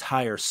have an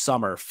entire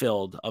summer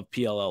filled of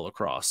PLL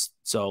lacrosse.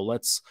 So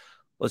let's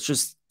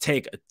just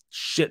take a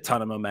shit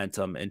ton of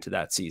momentum into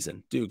that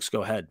season. Doogs,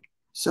 go ahead.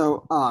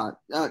 So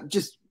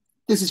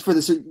this is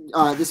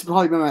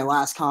probably been my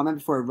last comment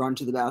before I run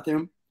to the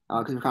bathroom,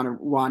 because we're kind of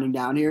winding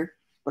down here.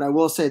 But I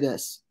will say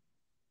this.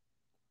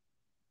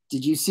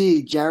 Did you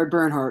see Jared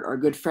Bernhardt, our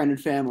good friend and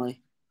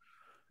family,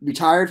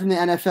 retired from the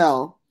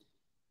NFL?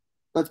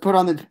 Let's put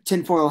on the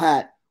tinfoil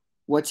hat.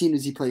 What team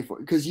does he play for?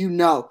 Because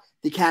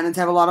the Cannons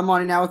have a lot of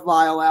money now with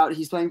Lyle out.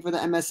 He's playing for the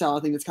MSL.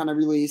 I think it's kind of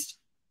released.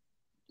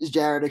 Is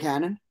Jared a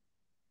Cannon?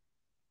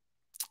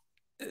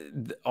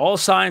 All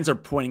signs are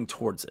pointing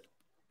towards it.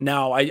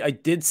 Now, I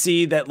did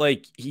see that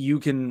you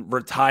can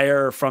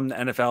retire from the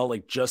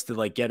NFL just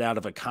to get out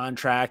of a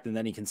contract, and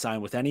then he can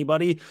sign with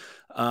anybody.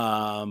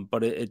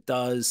 But it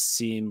does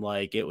seem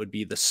like it would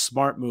be the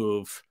smart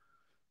move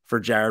for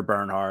Jared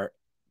Bernhardt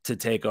to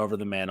take over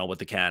the mantle with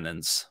the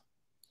Cannons.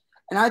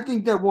 And I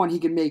think that he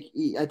can make.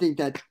 I think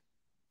that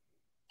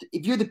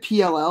if you're the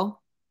PLL,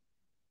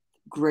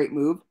 great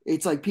move.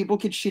 It's people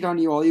can shit on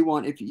you all you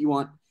want if you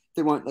want.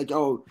 They want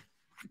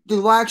the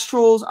lax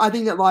trolls. I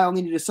think that Lyle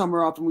needed a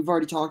summer off, and we've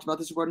already talked about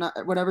this or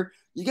whatever.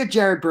 You get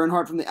Jared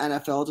Bernhardt from the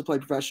NFL to play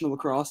professional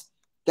lacrosse.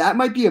 That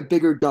might be a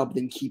bigger dub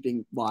than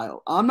keeping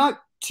Lyle. I'm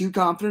not too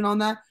confident on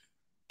that,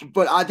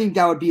 but I think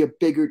that would be a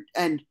bigger,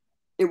 and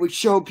it would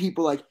show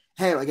people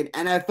hey, an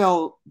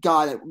NFL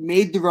guy that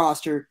made the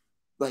roster,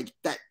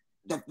 that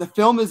the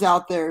film is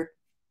out there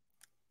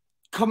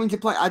coming to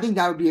play. I think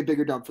that would be a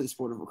bigger dub for the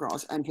sport of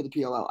lacrosse and for the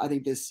PLL. I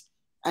think this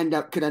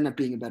could end up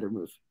being a better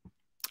move.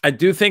 I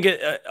do think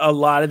a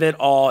lot of it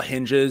all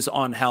hinges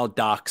on how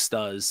Docs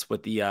does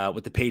with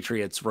the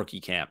Patriots rookie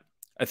camp.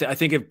 I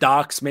think if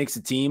Docs makes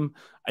a team,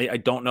 I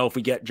don't know if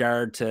we get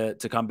Jared to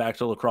come back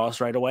to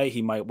lacrosse right away.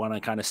 He might want to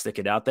kind of stick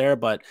it out there.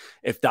 But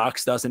if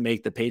Docs doesn't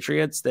make the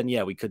Patriots, then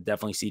yeah, we could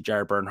definitely see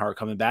Jared Bernhardt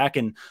coming back.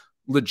 And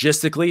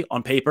logistically,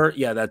 on paper,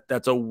 yeah,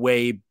 that's a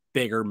way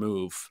bigger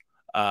move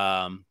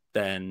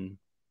than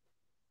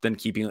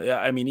keeping.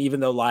 I mean, even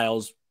though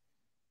Lyle's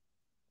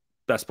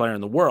best player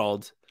in the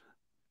world,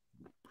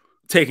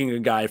 taking a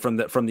guy from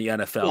the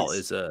NFL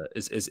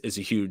is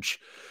a huge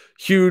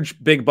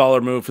big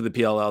baller move for the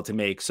PLL to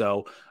make.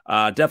 So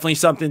definitely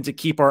something to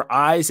keep our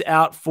eyes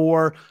out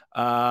for.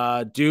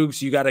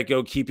 Doogs, you got to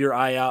go keep your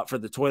eye out for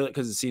the toilet,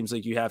 because it seems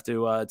like you have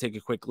to take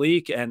a quick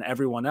leak. And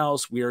everyone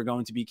else, we are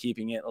going to be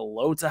keeping it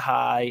low to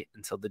high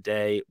until the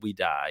day we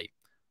die.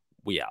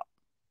 We out.